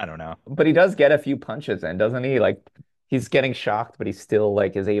 I I don't know. But he does get a few punches in, doesn't he? Like he's getting shocked, but he still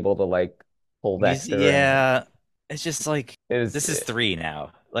like is able to like pull Dexter and Yeah, it's just like it was this is three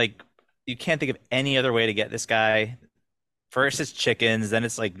now. Like you can't think of any other way to get this guy. First it's chickens, then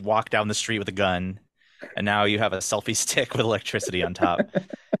it's like walk down the street with a gun, and now you have a selfie stick with electricity on top.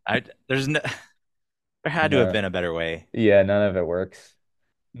 I there's no there had to have no. been a better way. Yeah, none of it works.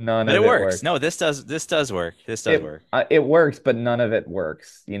 None But of it it works. works. No, this does work. This does work. It works, but none of it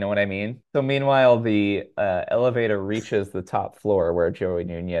works. You know what I mean? So meanwhile, the elevator reaches the top floor where Joey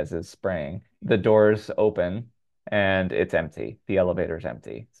Nunez is spraying. The doors open and it's empty. The elevator's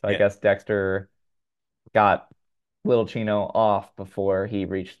empty. So I Yeah. guess Dexter got little Chino off before he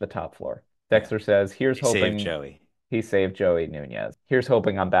reached the top floor. Yeah. Dexter says, "Here's He saved hoping Joey. he saved Joey Nunez. Here's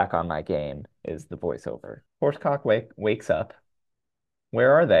hoping I'm back on my game," is the voiceover. Horsecock wakes up.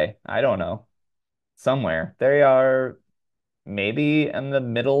 Where are they? I don't know. Somewhere. They are maybe in the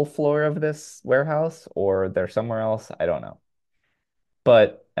middle floor of this warehouse, or they're somewhere else. I don't know.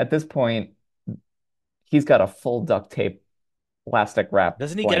 But at this point, he's got a full duct tape plastic wrap blanket.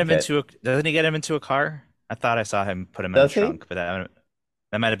 Doesn't he get him into a car? I thought I saw him put him in the Does he? trunk, but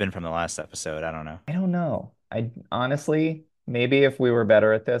that might have been from the last episode. I don't know. I don't know. I honestly, maybe if we were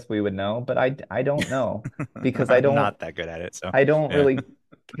better at this, we would know, but I don't know because I I'm don't not that good at it, so I don't yeah. really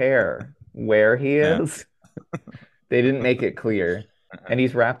care where he Yeah. is. They didn't make it clear. And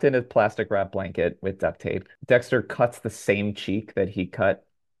he's wrapped in a plastic wrap blanket with duct tape. Dexter cuts the same cheek that he cut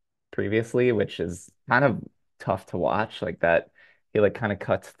previously, which is kind of tough to watch. Like that, he like kind of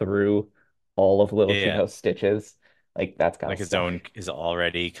cuts through all of Little Yeah, yeah. Chino's stitches. Like that's gotta Like his suck. own is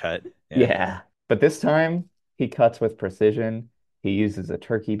already cut. Yeah. Yeah. But this time he cuts with precision. He uses a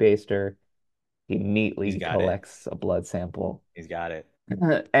turkey baster. He He's neatly got it. collects a blood sample. He's got it.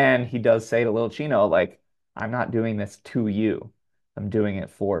 And he does say to Little Chino, like, I'm not doing this to you. I'm doing it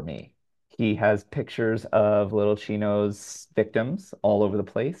for me. He has pictures of Little Chino's victims all over the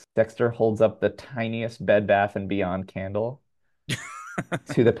place. Dexter holds up the tiniest Bed Bath and Beyond candle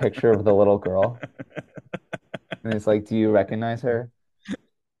to the picture of the little girl. And he's like, do you recognize her?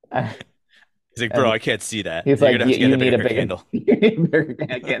 He's like, bro, And I can't see that. he's You're like, gonna have to get you a need a bigger bigger, candle. you need a bigger,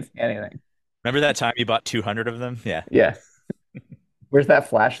 I can't see anything. Remember that time you bought 200 of them? Yeah. Yeah. Where's that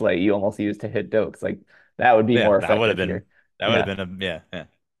flashlight you almost used to hit Dokes? Like, that would be Yeah, more effective here. that would have Yeah. been a yeah, yeah.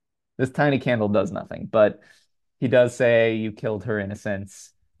 This tiny candle does nothing, but he does say, you killed her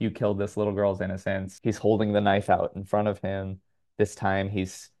innocence. You killed this little girl's innocence. He's holding the knife out in front of him. This time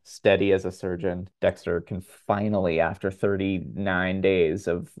he's steady as a surgeon. Dexter can finally, after 39 days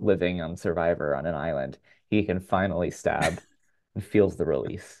of living on Survivor on an island, he can finally stab and feels the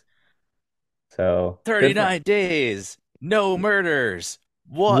release. So good for 39 days, no murders,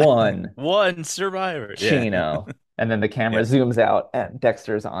 one one. one survivor. Yeah. Chino. And then the camera Yeah. zooms out and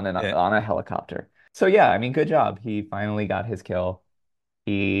Dexter's Yeah. on a helicopter. So yeah, I mean, good job. He finally got his kill.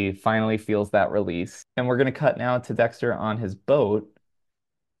 He finally feels that release. And we're gonna cut now to Dexter on his boat,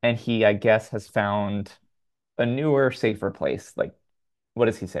 and he, I guess, has found a newer, safer place. Like, what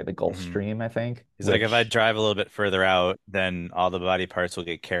does he say? The Gulf Hmm. Stream, I think, He's like, if I which drive a little bit further out, then all the body parts will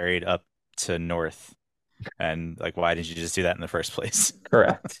get carried up to north. And like, why didn't you just do that in the first place?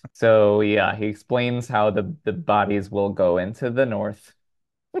 Correct. So yeah, he explains how the bodies will go into the north.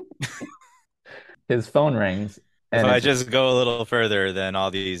 His phone rings If and I it's just go a little further, then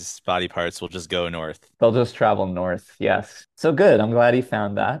all these body parts will just go north. they'll just travel north. Yes. So good. I'm glad he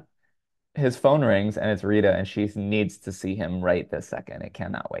found that. His phone rings and it's Rita and she needs to see him right this second. It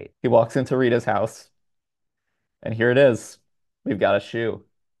cannot wait. He walks into Rita's house and here it is. We've got a shoe.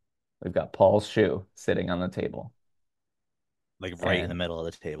 We've got Paul's shoe sitting on the table Like right in the and middle of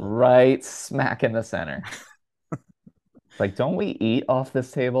the table. right smack in the center. It's like, don't we eat off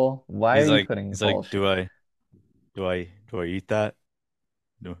this table? Why are you putting He's like, Paul's shoe? do I eat that?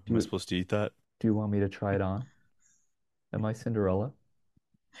 No, Do am I you, supposed to eat that? do you want me to try it on? Am I Cinderella?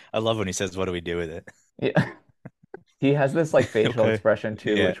 I love when he says, "What do we do with it?" Yeah. He has this like facial Okay. expression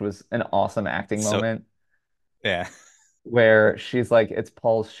too, Yeah. which was an awesome acting So moment yeah. where she's like, it's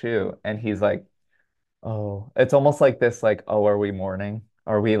Paul's shoe. And he's like, oh, it's almost like this, like, oh, are we mourning?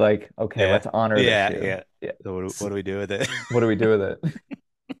 Are we like, okay, Yeah. let's honor the Yeah. shoe. Yeah. Yeah. So S what do we do with it? what do we do with it?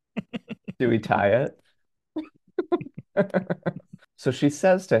 Do we tie it? So she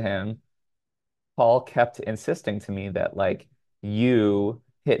says to him, Paul kept insisting to me that like you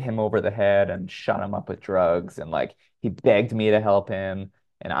hit him over the head and shot him up with drugs and like he begged me to help him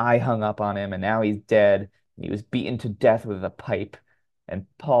and I hung up on him and now he's dead. He was beaten to death with a pipe and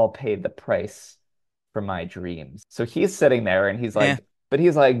Paul paid the price for my dreams. So he's sitting there and he's Yeah. like, but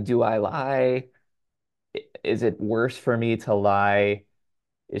he's like, do I lie? Is it worse for me to lie?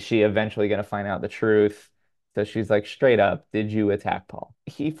 Is she eventually going to find out the truth? So she's like, straight up, did you attack Paul?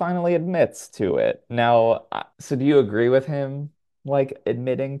 He finally admits to it. Now, so do you agree with him, like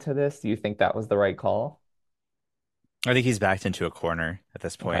admitting to this? Do you think that was the right call? I think he's backed into a corner at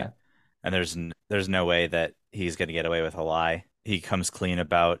this Okay. point, and there's no way that he's going to get away with a lie. He comes clean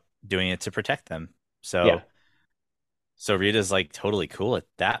about doing it to protect them. Yeah. So Rita's like totally cool at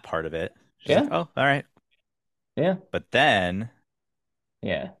that part of it. She's like, Yeah. "Oh, all right." Yeah. But then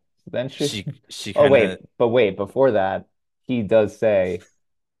Yeah. Then she, she oh, kind of wait, before that, he does say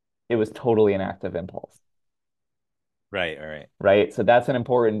it was totally an act of impulse, right, all right, right? So that's an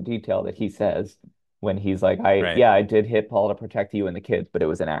important detail that he says when he's like, right. yeah, I did hit Paul to protect you and the kids, but it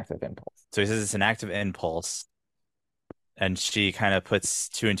was an act of impulse. So he says it's an act of impulse, and she kind of puts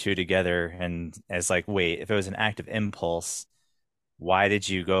two and two together and is like, "Wait, if it was an act of impulse, why did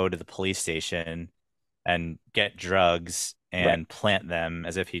you go to the police station and get drugs Right. and plant them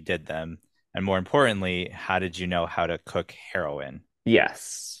as if he did them? And more importantly, how did you know how to cook heroin?"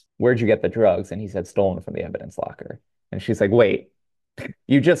 Yes. Where'd you get the drugs? And he said, stolen from the evidence locker. And she's like, wait,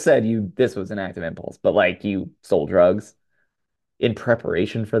 you just said this was an act of impulse, but like you stole drugs in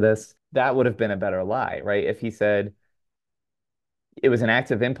preparation for this. That would have been a better lie, right? If he said it was an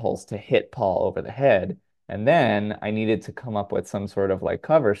act of impulse to hit Paul over the head, and then I needed to come up with some sort of like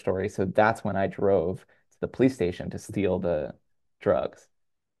cover story. So that's when I drove to the police station to steal the drugs,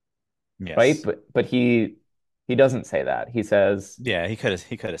 right? Yes. But he doesn't say that. He says Yeah, he could have said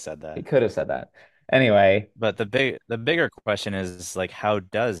he that. could have said that. Anyway, But the bigger question is like, how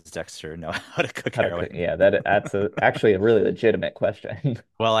does Dexter know how to cook how to cook? heroin? Yeah, that's actually a really legitimate question.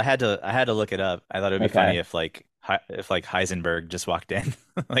 Well, I had to look it up. I thought it would be funny Okay. if if like Heisenberg just walked in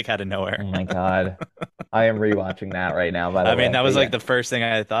like out of Oh nowhere. my God. I am rewatching that right now, by the I mean, way. that But was like yeah, the first thing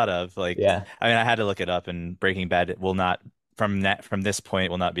I had thought of. Like, yeah. I mean, I had to look it up, and Breaking Bad will not from this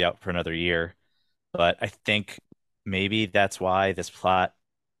point will not be out for another year. But I think maybe that's why this plot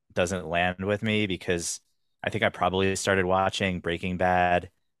doesn't land with me because I think I probably started watching Breaking Bad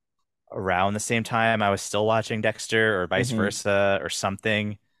around the same time I was still watching Dexter or vice Hmm. versa or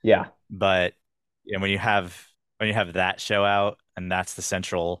something. Yeah. But when when you have that show out and that's the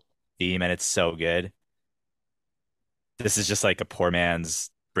central theme and it's so good, this is just like a poor man's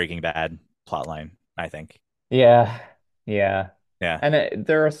Breaking Bad plotline, I think. Yeah. Yeah. Yeah. And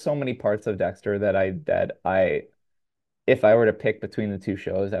there are so many parts of Dexter that I if I were to pick between the two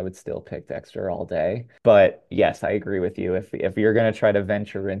shows, I would still pick Dexter all day. But yes, I agree with you. If you're gonna try to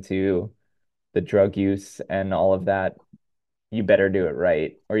venture into the drug use and all of that, you better do it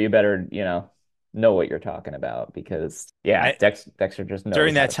right, or you better, know what you're talking about because yeah, I Dexter just knows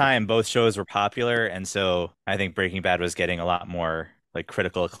during how that to cook. time both shows were popular and so I think Breaking Bad was getting a lot more like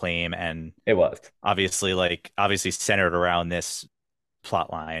critical acclaim and It was. obviously centered around this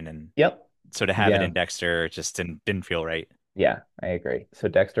plot line and Yep. so to have it Yeah. in Dexter just didn't feel right. Yeah, I agree. So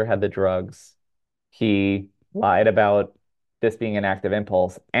Dexter had the drugs. He lied about this being an active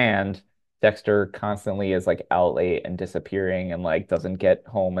impulse, and Dexter constantly is like out late and disappearing and like doesn't get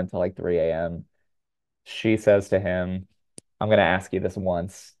home until like 3 a.m. She says to him, I'm gonna ask you this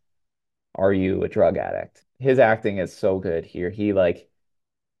once. are you a drug addict? His acting is so good here. He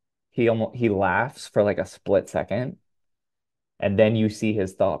laughs for like a split second, and then you see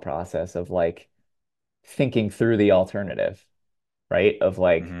his thought process of like thinking through the alternative, right? Of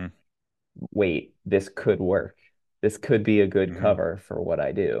like, Hmm. wait, this could work. This could be a good Hmm. cover for what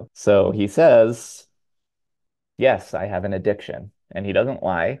I do. So he says, yes, I have an addiction. And he doesn't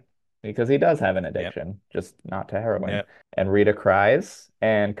lie because he does have an Yep. addiction, just not to heroin. Yep. And Rita cries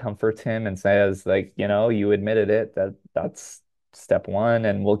and comforts him and says, like, you admitted it, that's step one,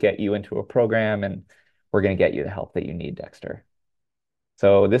 and we'll get you into a program and we're going to get you the help that you need, Dexter.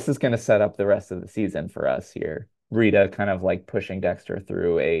 So this is going to set up the rest of the season for us here. Rita kind of like pushing Dexter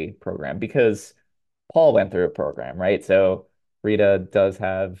through a program because Paul went through a program, right? So Rita does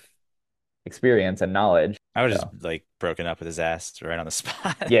have experience and knowledge. I would just So like broken up with his ass right on the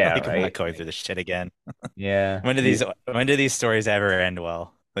spot. yeah, Like I'm not right. going through this shit again. Yeah, When do these stories ever end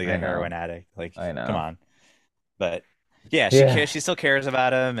well? Like I a know. heroin addict. Like, I come know. on. But yeah, Yeah. she still cares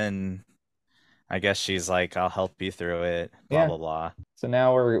about him, and I guess she's like, I'll help you through it, blah Yeah. blah blah. So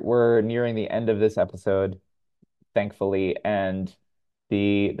now we're nearing the end of this episode, thankfully, and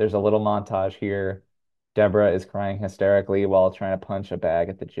there's a little montage here. Deborah is crying hysterically while trying to punch a bag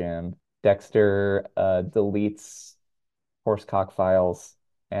at the gym. Dexter deletes horsecock files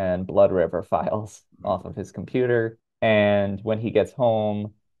and Blood River files off of his computer. And when he gets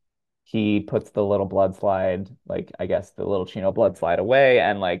home, he puts the little blood slide, like I guess the little Chino blood slide away,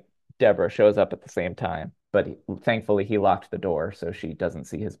 and like Deborah shows up at the same time. But thankfully, he locked the door so she doesn't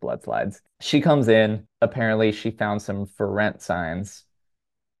see his blood slides. She comes in. Apparently, she found some for rent signs,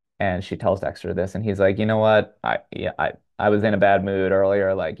 and she tells Dexter this, and he's like, you know what? I was in a bad mood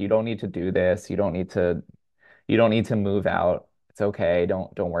earlier. Like, you don't need to do this. You don't need to move out. It's okay.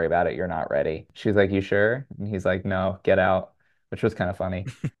 Don't worry about it. You're not ready. She's like, you sure? And he's like, no, get out, which was kind of funny.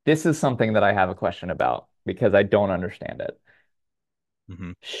 This is something that I have a question about because I don't understand it.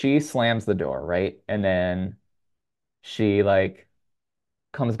 Hmm. She slams the door, right? And then she like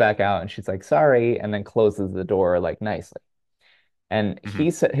comes back out and she's like, sorry, and then closes the door like nicely. And Hmm.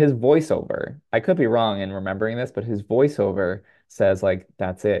 he said his voiceover, I could be wrong in remembering this, but his voiceover says like,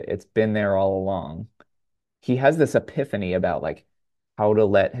 that's it. It's been there all along. He has this epiphany about like how to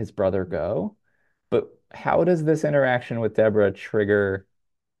let his brother go. But how does this interaction with Deborah trigger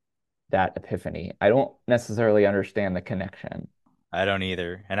that epiphany? I don't necessarily understand the connection. I don't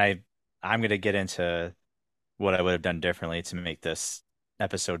either. And I'm gonna get into what I would have done differently to make this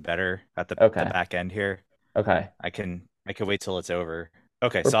episode better at the Okay. back end here. Okay. I can wait till it's over.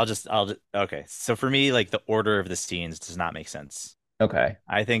 Okay, Or- so okay. So for me, like the order of the scenes does not make sense. Okay.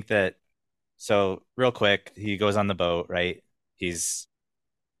 I think that so real quick, he goes on the boat, right? He's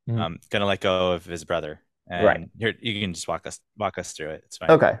Mhm. gonna let go of his brother. Right. And here you can just walk us through it. It's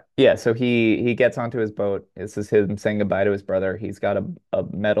fine. Okay. Yeah, so he gets onto his boat. This is him saying goodbye to his brother. He's got a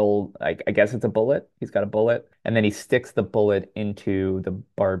metal, I guess it's a bullet. He's got a bullet, and then he sticks the bullet into the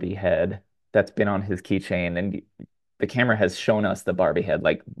Barbie head that's been on his keychain. And the camera has shown us the Barbie head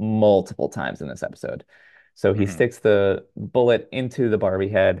like multiple times in this episode. So he Hmm. sticks the bullet into the Barbie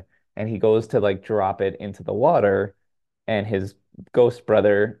head, and he goes to like drop it into the water, and his ghost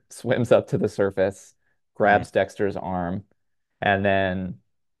brother swims up to the surface, Hmm. grabs Dexter's arm, and then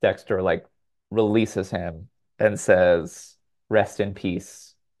Dexter like releases him and says, "Rest in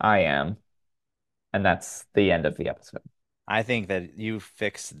peace, I am." And that's the end of the episode. I think that you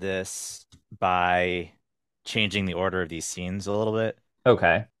fix this by changing the order of these scenes a little bit.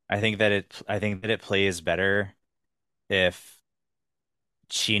 Okay. I think that it plays better if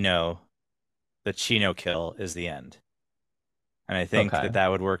Chino, the Chino kill is the end. And I think Okay. that that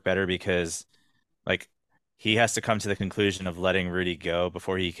would work better because like he has to come to the conclusion of letting Rudy go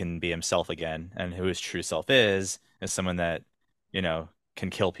before he can be himself again. And who his true self is someone that, can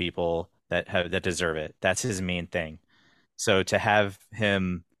kill people that deserve it. That's his main thing. So to have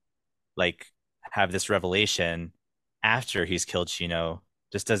him like have this revelation after he's killed Chino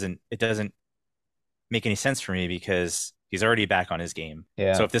just doesn't make any sense for me because he's already back on his game. So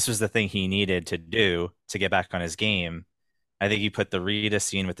Yeah. if this was the thing he needed to do to get back on his game, I think you put the Rita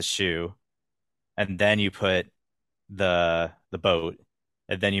scene with the shoe, and then you put the boat,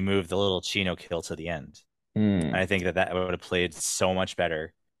 and then you move the little Chino kill to the end. And Hmm. I think that that would have played so much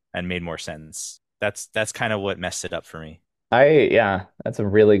better and made more sense. That's kind of what messed it up for me. Yeah, that's a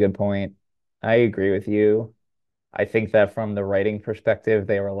really good point. I agree with you. I think that from the writing perspective,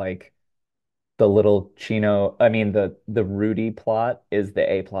 they were like the little Chino, I mean the Rudy plot is the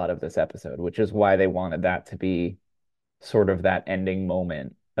A plot of this episode, which is why they wanted that to be sort of that ending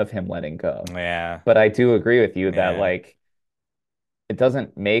moment of him letting go. Yeah, But I do agree with you that yeah. like it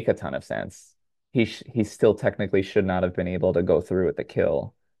doesn't make a ton of sense. He still technically should not have been able to go through with the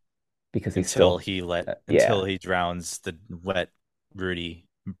kill because he's until still he let yeah. until he drowns the wet Rudy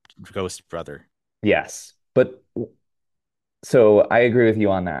ghost brother. Yes. But so I agree with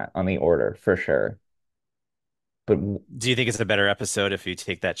you on that, on the order for sure. But Do you think it's a better episode if you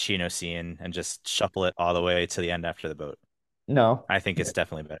take that Chino scene and just shuffle it all the way to the end after the boat? no. I think it's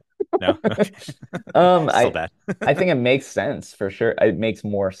definitely better. No? Okay. Still I bad. I think it makes sense for sure. It makes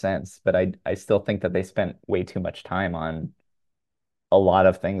more sense, but I still think that they spent way too much time on a lot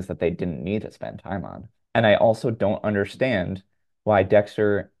of things that they didn't need to spend time on. And I also don't understand why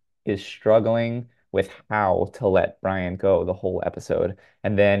Dexter is struggling with how to let Brian go the whole episode,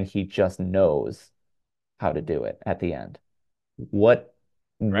 and then he just knows how to do it at the end. What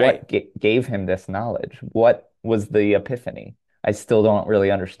Right. what gave him this knowledge? What was the epiphany? I still don't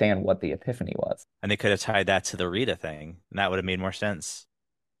really understand what the epiphany was. And they could have tied that to the Rita thing, and that would have made more sense.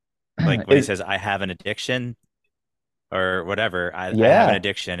 Like when he Is says, I have an addiction or whatever, I have an yeah,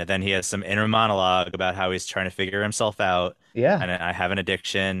 addiction. And then he has some inner monologue about how he's trying to figure himself out. yeah. And I have an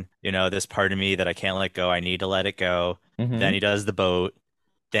addiction, this part of me that I can't let go. I need to let it go. Then Hmm. he does the boat.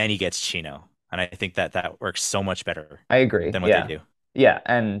 Then he gets Chino. And I think that that works so much better I agree. than what they Yeah. do. Yeah,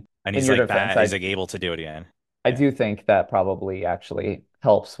 and And in he's your like defense, that. He's like able to do it again. I Yeah. do think that probably actually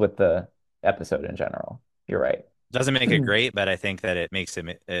helps with the episode in general. You're right. Doesn't make it great, but I think that it makes a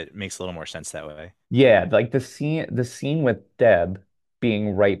little more sense that way. Yeah, like the scene with Deb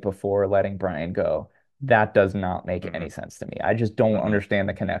being right before letting Brian go, that does not make any Mm-mm, sense to me. I just don't mm-mm. understand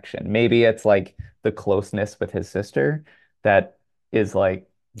the connection. Maybe it's like the closeness with his sister that is like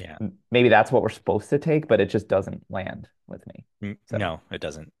Yeah. maybe that's what we're supposed to take, but it just doesn't land with me. So, all No, it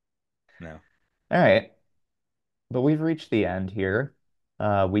doesn't. No. right. But we've reached the end here.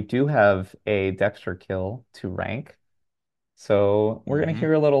 We do have a Dexter kill to rank. So we're going to Hmm.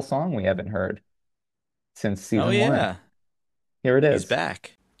 hear a little song we haven't heard since Oh season one. yeah. Here it He's is.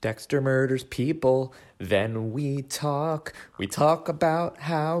 back. Dexter murders people, then we talk. We talk about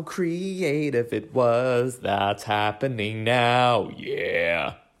how creative it was. That's happening now.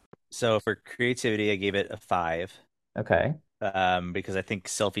 Yeah. So for creativity, I gave it a 5. Okay. Because I think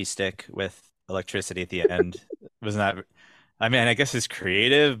selfie stick with electricity at the end was not. I mean, I guess it's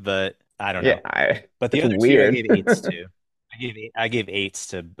creative, but I don't Yeah, know. But the it's other two, I weird. gave eights to. I gave eights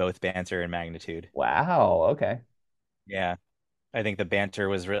to both banter and magnitude. Wow. Okay. Yeah, I think the banter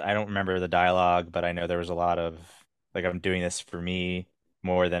was. I don't remember the dialogue, but I know there was a lot of like I'm doing this for me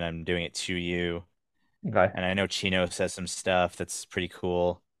more than I'm doing it to you. Okay. And I know Chino says some stuff that's pretty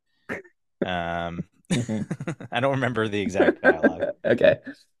cool. Um, Mhm. I don't remember the exact dialogue, Okay.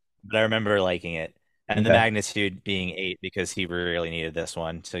 but I remember liking it. And the Okay. magnitude being 8 because he really needed this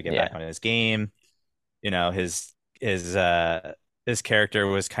one to get back Yeah. on his game. His his character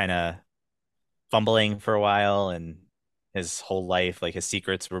was kind of fumbling for a while and his whole life, like his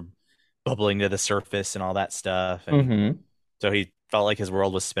secrets were bubbling to the surface and all that stuff. And Hmm. so he felt like his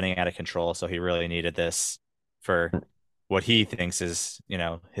world was spinning out of control. So he really needed this for what he thinks is,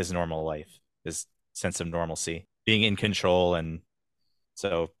 his normal life, his sense of normalcy, being in control. And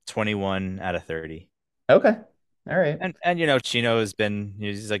so 21 out of 30. Okay. All right. And Chino has been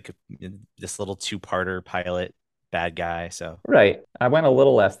he's like this little two-parter pilot bad guy. So Right. I went a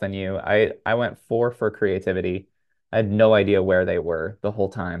little less than you. I went four for creativity. I had no idea where they were the whole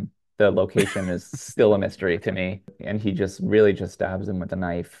time. The location is still a mystery to me, and he just really just stabs him with a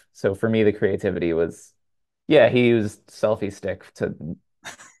knife. So for me, the creativity was, yeah, he used selfie stick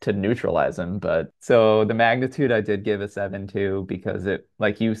to neutralize him. But so the magnitude I did give a 7 to because it,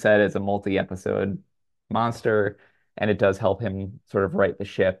 like you said, is a multi-episode monster, and it does help him sort of right the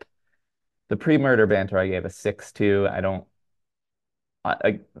ship. The pre-murder banter I gave a 6 to.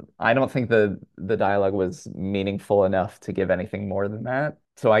 I I don't think the dialogue was meaningful enough to give anything more than that.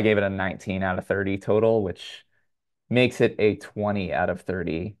 So I gave it a 19 out of 30 total, which makes it a 20 out of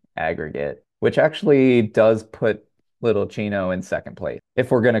 30 aggregate, which actually does put Little Chino in second place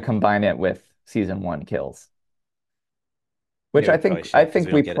if we're going to combine it with season one kills, which yeah, I we probably think I should because think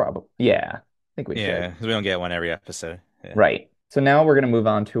we we don't get it. probably yeah, I think we Yeah, should. because we don't get one every episode. Yeah, Right. So now we're going to move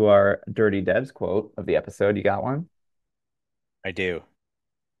on to our Dirty Devs quote of the episode. You got one? I do.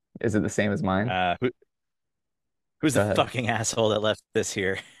 Is it the same as mine? Who's the Go ahead. fucking asshole that left this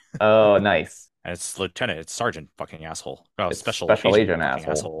here? Oh, nice. And it's Lieutenant, it's Sergeant fucking asshole. Oh, It's Special special Agent agent fucking asshole.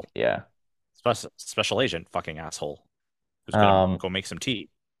 asshole. Yeah. Special Agent fucking asshole. Who's gonna Um, go make some tea?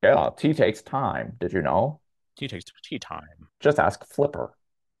 yeah, tea takes time. Did you know? Tea takes tea time. Just ask Flipper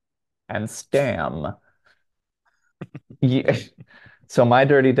and Stam. Yeah. So my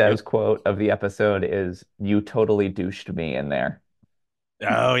Dirty Yep. Devs quote of the episode is, "You totally douched me in there."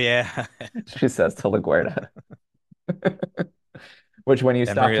 Oh yeah. She says to LaGuardia. Which when you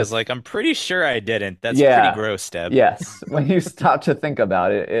And stop to Maria's like, I'm pretty sure I didn't. That's pretty yeah. gross, Deb. Yes. When you stop to think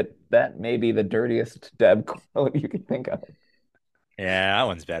about it, that may be the dirtiest Deb quote you can think of. Yeah, that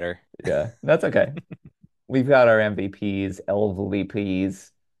one's better. Yeah, that's okay. We've got our MVPs,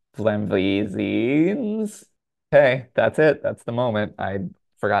 LVPs, Flemvizines. Okay, that's it. That's the moment. I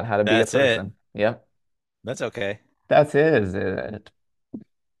forgot how to be a That's it. person. Yep, That's okay. that's it, is it?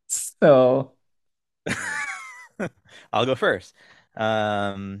 So, I'll go first.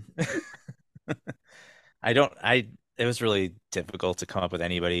 Um, I it was really difficult to come up with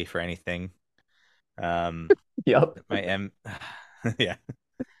anybody for anything. Um, yep. my M yeah,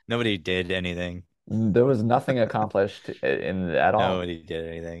 nobody did anything. There was nothing accomplished in at all. Nobody did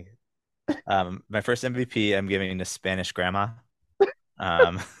anything. My first MVP I'm giving to Spanish Grandma.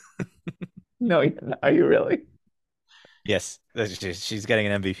 Um, No, are you really? yes, she's getting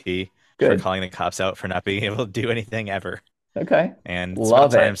an MVP for Good. calling the cops out for not being able to do anything ever. Okay. And it's about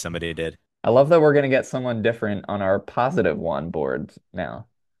Love time it. somebody did. I love that we're gonna get someone different on our positive one board now.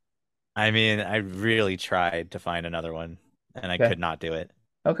 I mean, I really tried to find another one and I Okay. could not do it.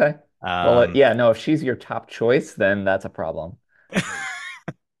 Okay. Well, Um, yeah, no, if she's your top choice, then that's a problem.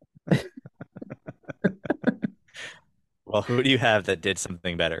 well, who do you have that did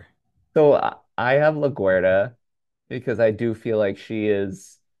something better? So I have LaGuardia because I do feel like she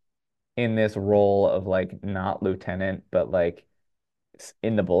is in this role of like not lieutenant, but like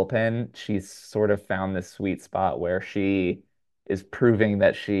in the bullpen. She's sort of found this sweet spot where she is proving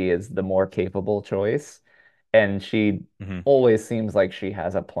that she is the more capable choice. And she Hmm. always seems like she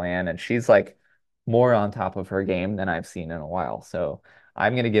has a plan and she's like more on top of her game than I've seen in a while. So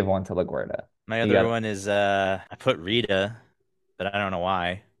I'm gonna give one to LaGuardia. My You other got one is I put Rita, but I don't know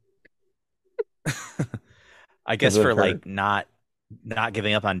why. I because guess of for her. like not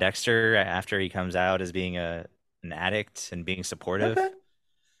giving up on Dexter after he comes out as being a an addict and being Okay. supportive,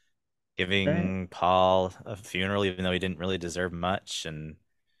 All right. giving Paul a funeral even though he didn't really deserve much, and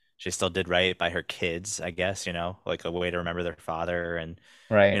she still did right by her kids, I guess, like a way to remember their father and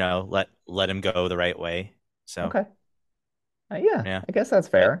Right. let him go the right way. So, Okay. Yeah, yeah, I guess that's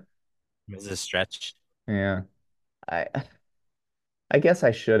it fair. was a stretch. Yeah. I I guess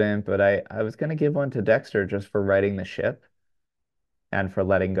I shouldn't, but I was gonna give one to Dexter just for righting the ship and for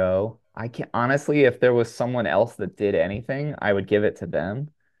letting go. I can't honestly, if there was someone else that did anything, I would give it to them.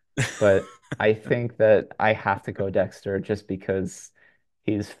 But I think that I have to go Dexter just because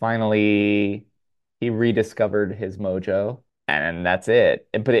he's finally he rediscovered his mojo and that's it.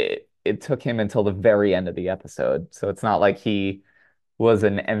 But it took him until the very end of the episode. So it's not like he was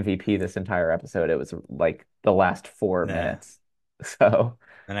an MVP this entire episode. It was like the last four Nah. minutes. So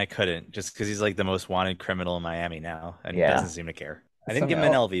And I couldn't just because he's like the most wanted criminal in Miami now and doesn't yeah. seem to care. I didn't Some give him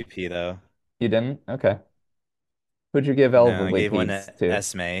an LVP though. you didn't? Okay. Who'd you give No, I gave one LVPs to to?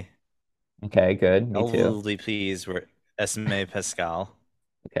 Esme. Okay, good. Me too. LVPs were Esme Pascal.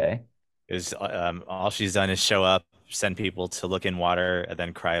 Okay. It was all she's done is show up, send people to look in water, and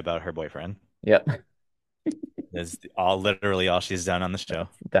then cry about her boyfriend. Yep. Is all literally all she's done on the show.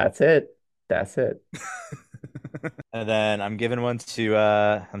 That's it. That's it. And then I'm giving one to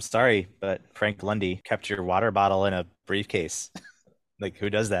I'm sorry, but Frank Lundy kept your water bottle in a briefcase. Like who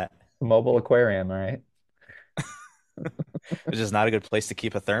does that? Mobile aquarium, right? It's just not a good place to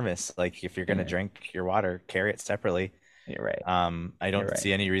keep a thermos. Like if you're gonna Yeah, drink your water, carry it separately. you're right. I You're don't right.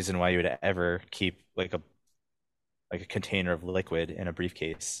 see any reason why you would ever keep like a container of liquid in a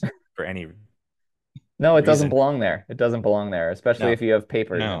briefcase for any No, it doesn't reason. belong there. It doesn't belong there, especially No, if you have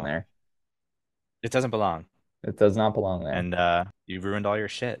papers in no, there. it doesn't belong. It does not belong there. And you ruined all your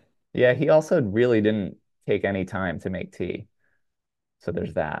shit. Yeah, he also really didn't take any time to make tea. So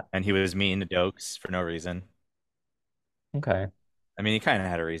there's that. And he was mean to Dokes for no reason. Okay. I mean, he kind of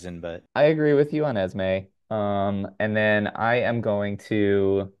had a reason, but I agree with you on Esme. And then I am going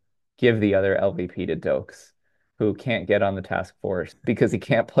to give the other LVP to Dokes, who can't get on the task force because he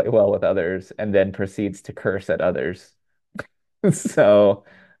can't play well with others and then proceeds to curse at others. So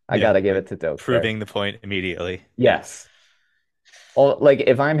I yeah, gotta give it to Dokes there. proving the point immediately. Yeah. Yes. Like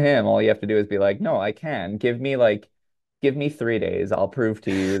if I'm him, all you have to do is be like, no, I can. Give me 3 days. I'll prove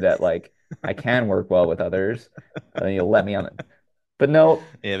to you that like I can work well with others. And then you'll let me on it. But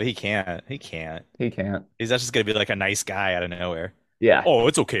no, Yeah, but he can't. He can't. he can't. He's not just gonna be like a nice guy out of nowhere. Yeah. Oh,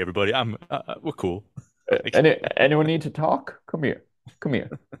 it's okay, everybody. We're cool. Like, Anyone need to talk? Come here. Come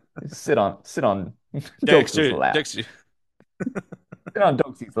here. Sit on Dokes' Dexter, lap. Dexter. Sit on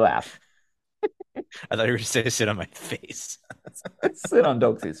Dokes' lap. I thought you were gonna say sit on my face. Sit on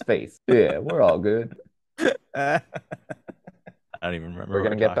Dokes' face. Yeah, we're all good. don't even remember We're what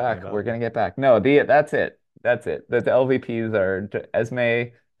gonna we're get talking back. about. We're gonna get back. No, that's it. That's it. The LVPs are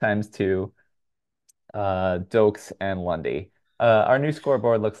Esme times two, Dokes and Lundy. Our new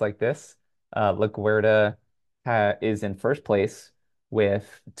scoreboard looks like this. LaGuerta is in first place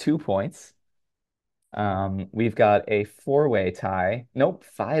with 2 points. We've got a four-way tie. Nope,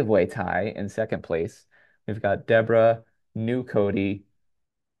 five-way tie in second place. We've got Deborah, New Cody,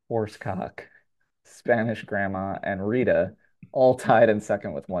 Horsecock, Spanish Grandma, and Rita all tied in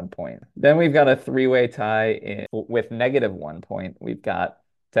second with 1 point. Then we've got a three-way tie with -1 point. We've got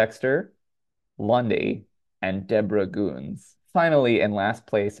Dexter, Lundy, and Deborah Goons. Finally, in last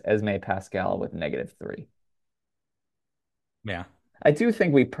place, Esme Pascal with -3. Yeah. I do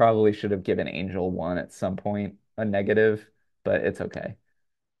think we probably should have given Angel one at some point, a negative, but it's okay.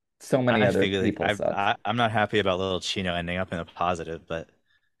 So many I other figure like people sucked. I'm not happy about little Chino ending up in a positive, but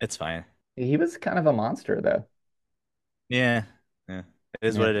it's fine. He was kind of a monster, though. Yeah. Yeah. It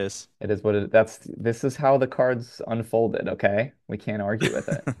is Yeah, what it is. it is what this is how the cards unfolded, okay? We can't argue with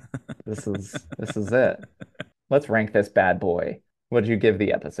it. This is it. Let's rank this bad boy. What'd you give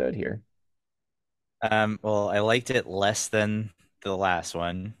the episode here? Well, I liked it less than the last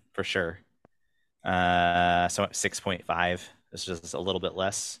one for sure. So 6.5. It's just a little bit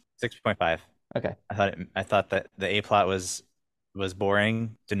less. 6.5. Okay. I thought that the A plot was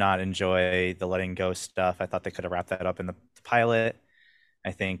boring. Did not enjoy the letting go stuff. I thought they could have wrapped that up in the pilot.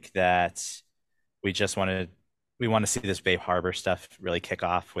 I think that we just we want to see this Bay Harbor stuff really kick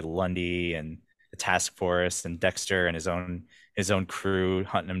off with Lundy and the task force and Dexter and his own crew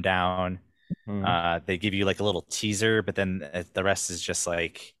hunting him down. They give you like a little teaser, but then the rest is just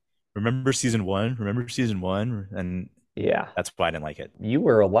like, remember season one? Remember season one? And Yeah. that's why I didn't like it. You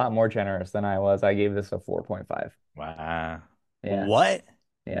were a lot more generous than I was. I gave this a 4.5. Wow. Yeah. What?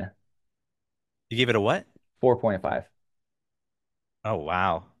 Yeah. You gave it a what? 4.5. Oh,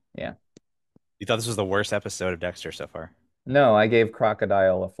 wow. Yeah. You thought this was the worst episode of Dexter so far? No, I gave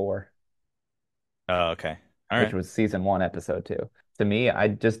Crocodile a 4, Oh, okay. All which right. was season 1, episode 2. To me, I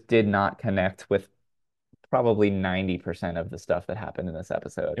just did not connect with probably 90% of the stuff that happened in this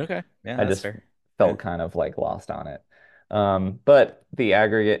episode. Okay. Yeah, I that's just fair. felt Yeah. kind of like lost on it. But the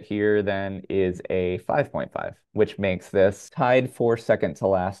aggregate here then is a 5.5, which makes this tied for second to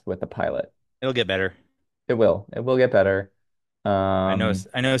last with the pilot. It'll get better. It will. It will get better. I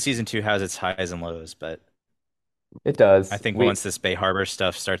know season two has its highs and lows, but It does. I think once this Bay Harbor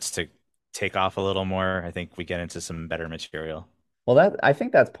stuff starts to take off a little more, I think we get into some better material. Well, I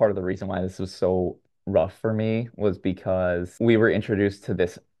think that's part of the reason why this was so rough for me was because we were introduced to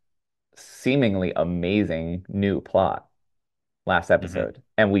this seemingly amazing new plot last episode,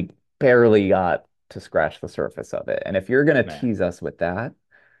 and we barely got to scratch the surface of it. And if you're gonna Yeah. tease us with that,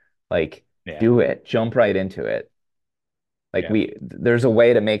 like, Yeah. do it, jump right into it. Like Yeah. there's a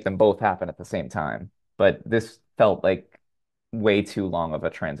way to make them both happen at the same time, but this felt like way too long of a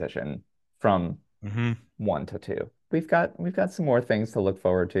transition from Mm-hmm. 1 to 2. We've got some more things to look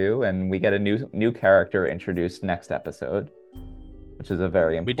forward to, and we get a new character introduced next episode, which is a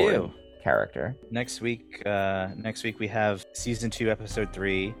very We important do. character. Next week we have season 2, episode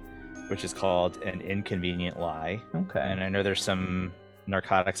 3, which is called An Inconvenient Lie. Okay. And I know there's some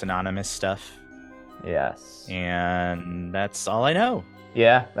Narcotics Anonymous stuff, Yes. and that's all I know.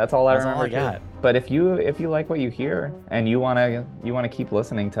 Yeah, that's all I That's all remember I too. got. But if you like what you hear and you wanna keep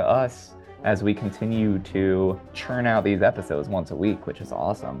listening to us as we continue to churn out these episodes once a week, which is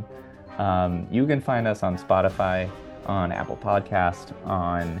awesome, you can find us on Spotify, on Apple Podcast,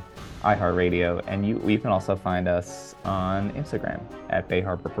 on iHeartRadio, and you can also find us on Instagram at Bay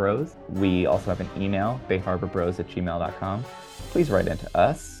Harbor Bros. We also have an email, bayharborbros@gmail.com. Please write into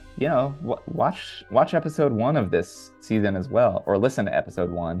us. You know, watch episode 1 of this season as well, or listen to episode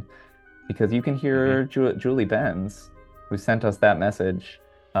 1, because you can hear Julie Benz, who sent us that message,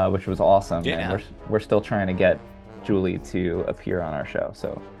 which was awesome. Yeah. And we're still trying to get Julie to appear on our show.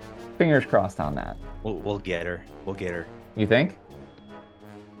 So fingers crossed on that. We'll get her. We'll get her. You think?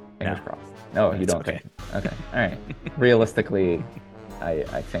 Fingers No. crossed. No, you It's don't okay. think. Okay. All right. Realistically, I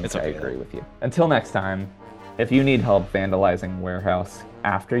think It's I okay, agree though. with you. Until next time, if you need help vandalizing warehouse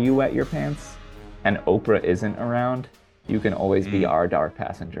after you wet your pants and Oprah isn't around, you can always be our dark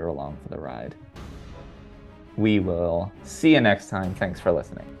passenger along for the ride. We will see you next time. Thanks for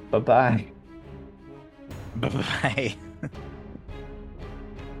listening. Bye-bye. Bye-bye.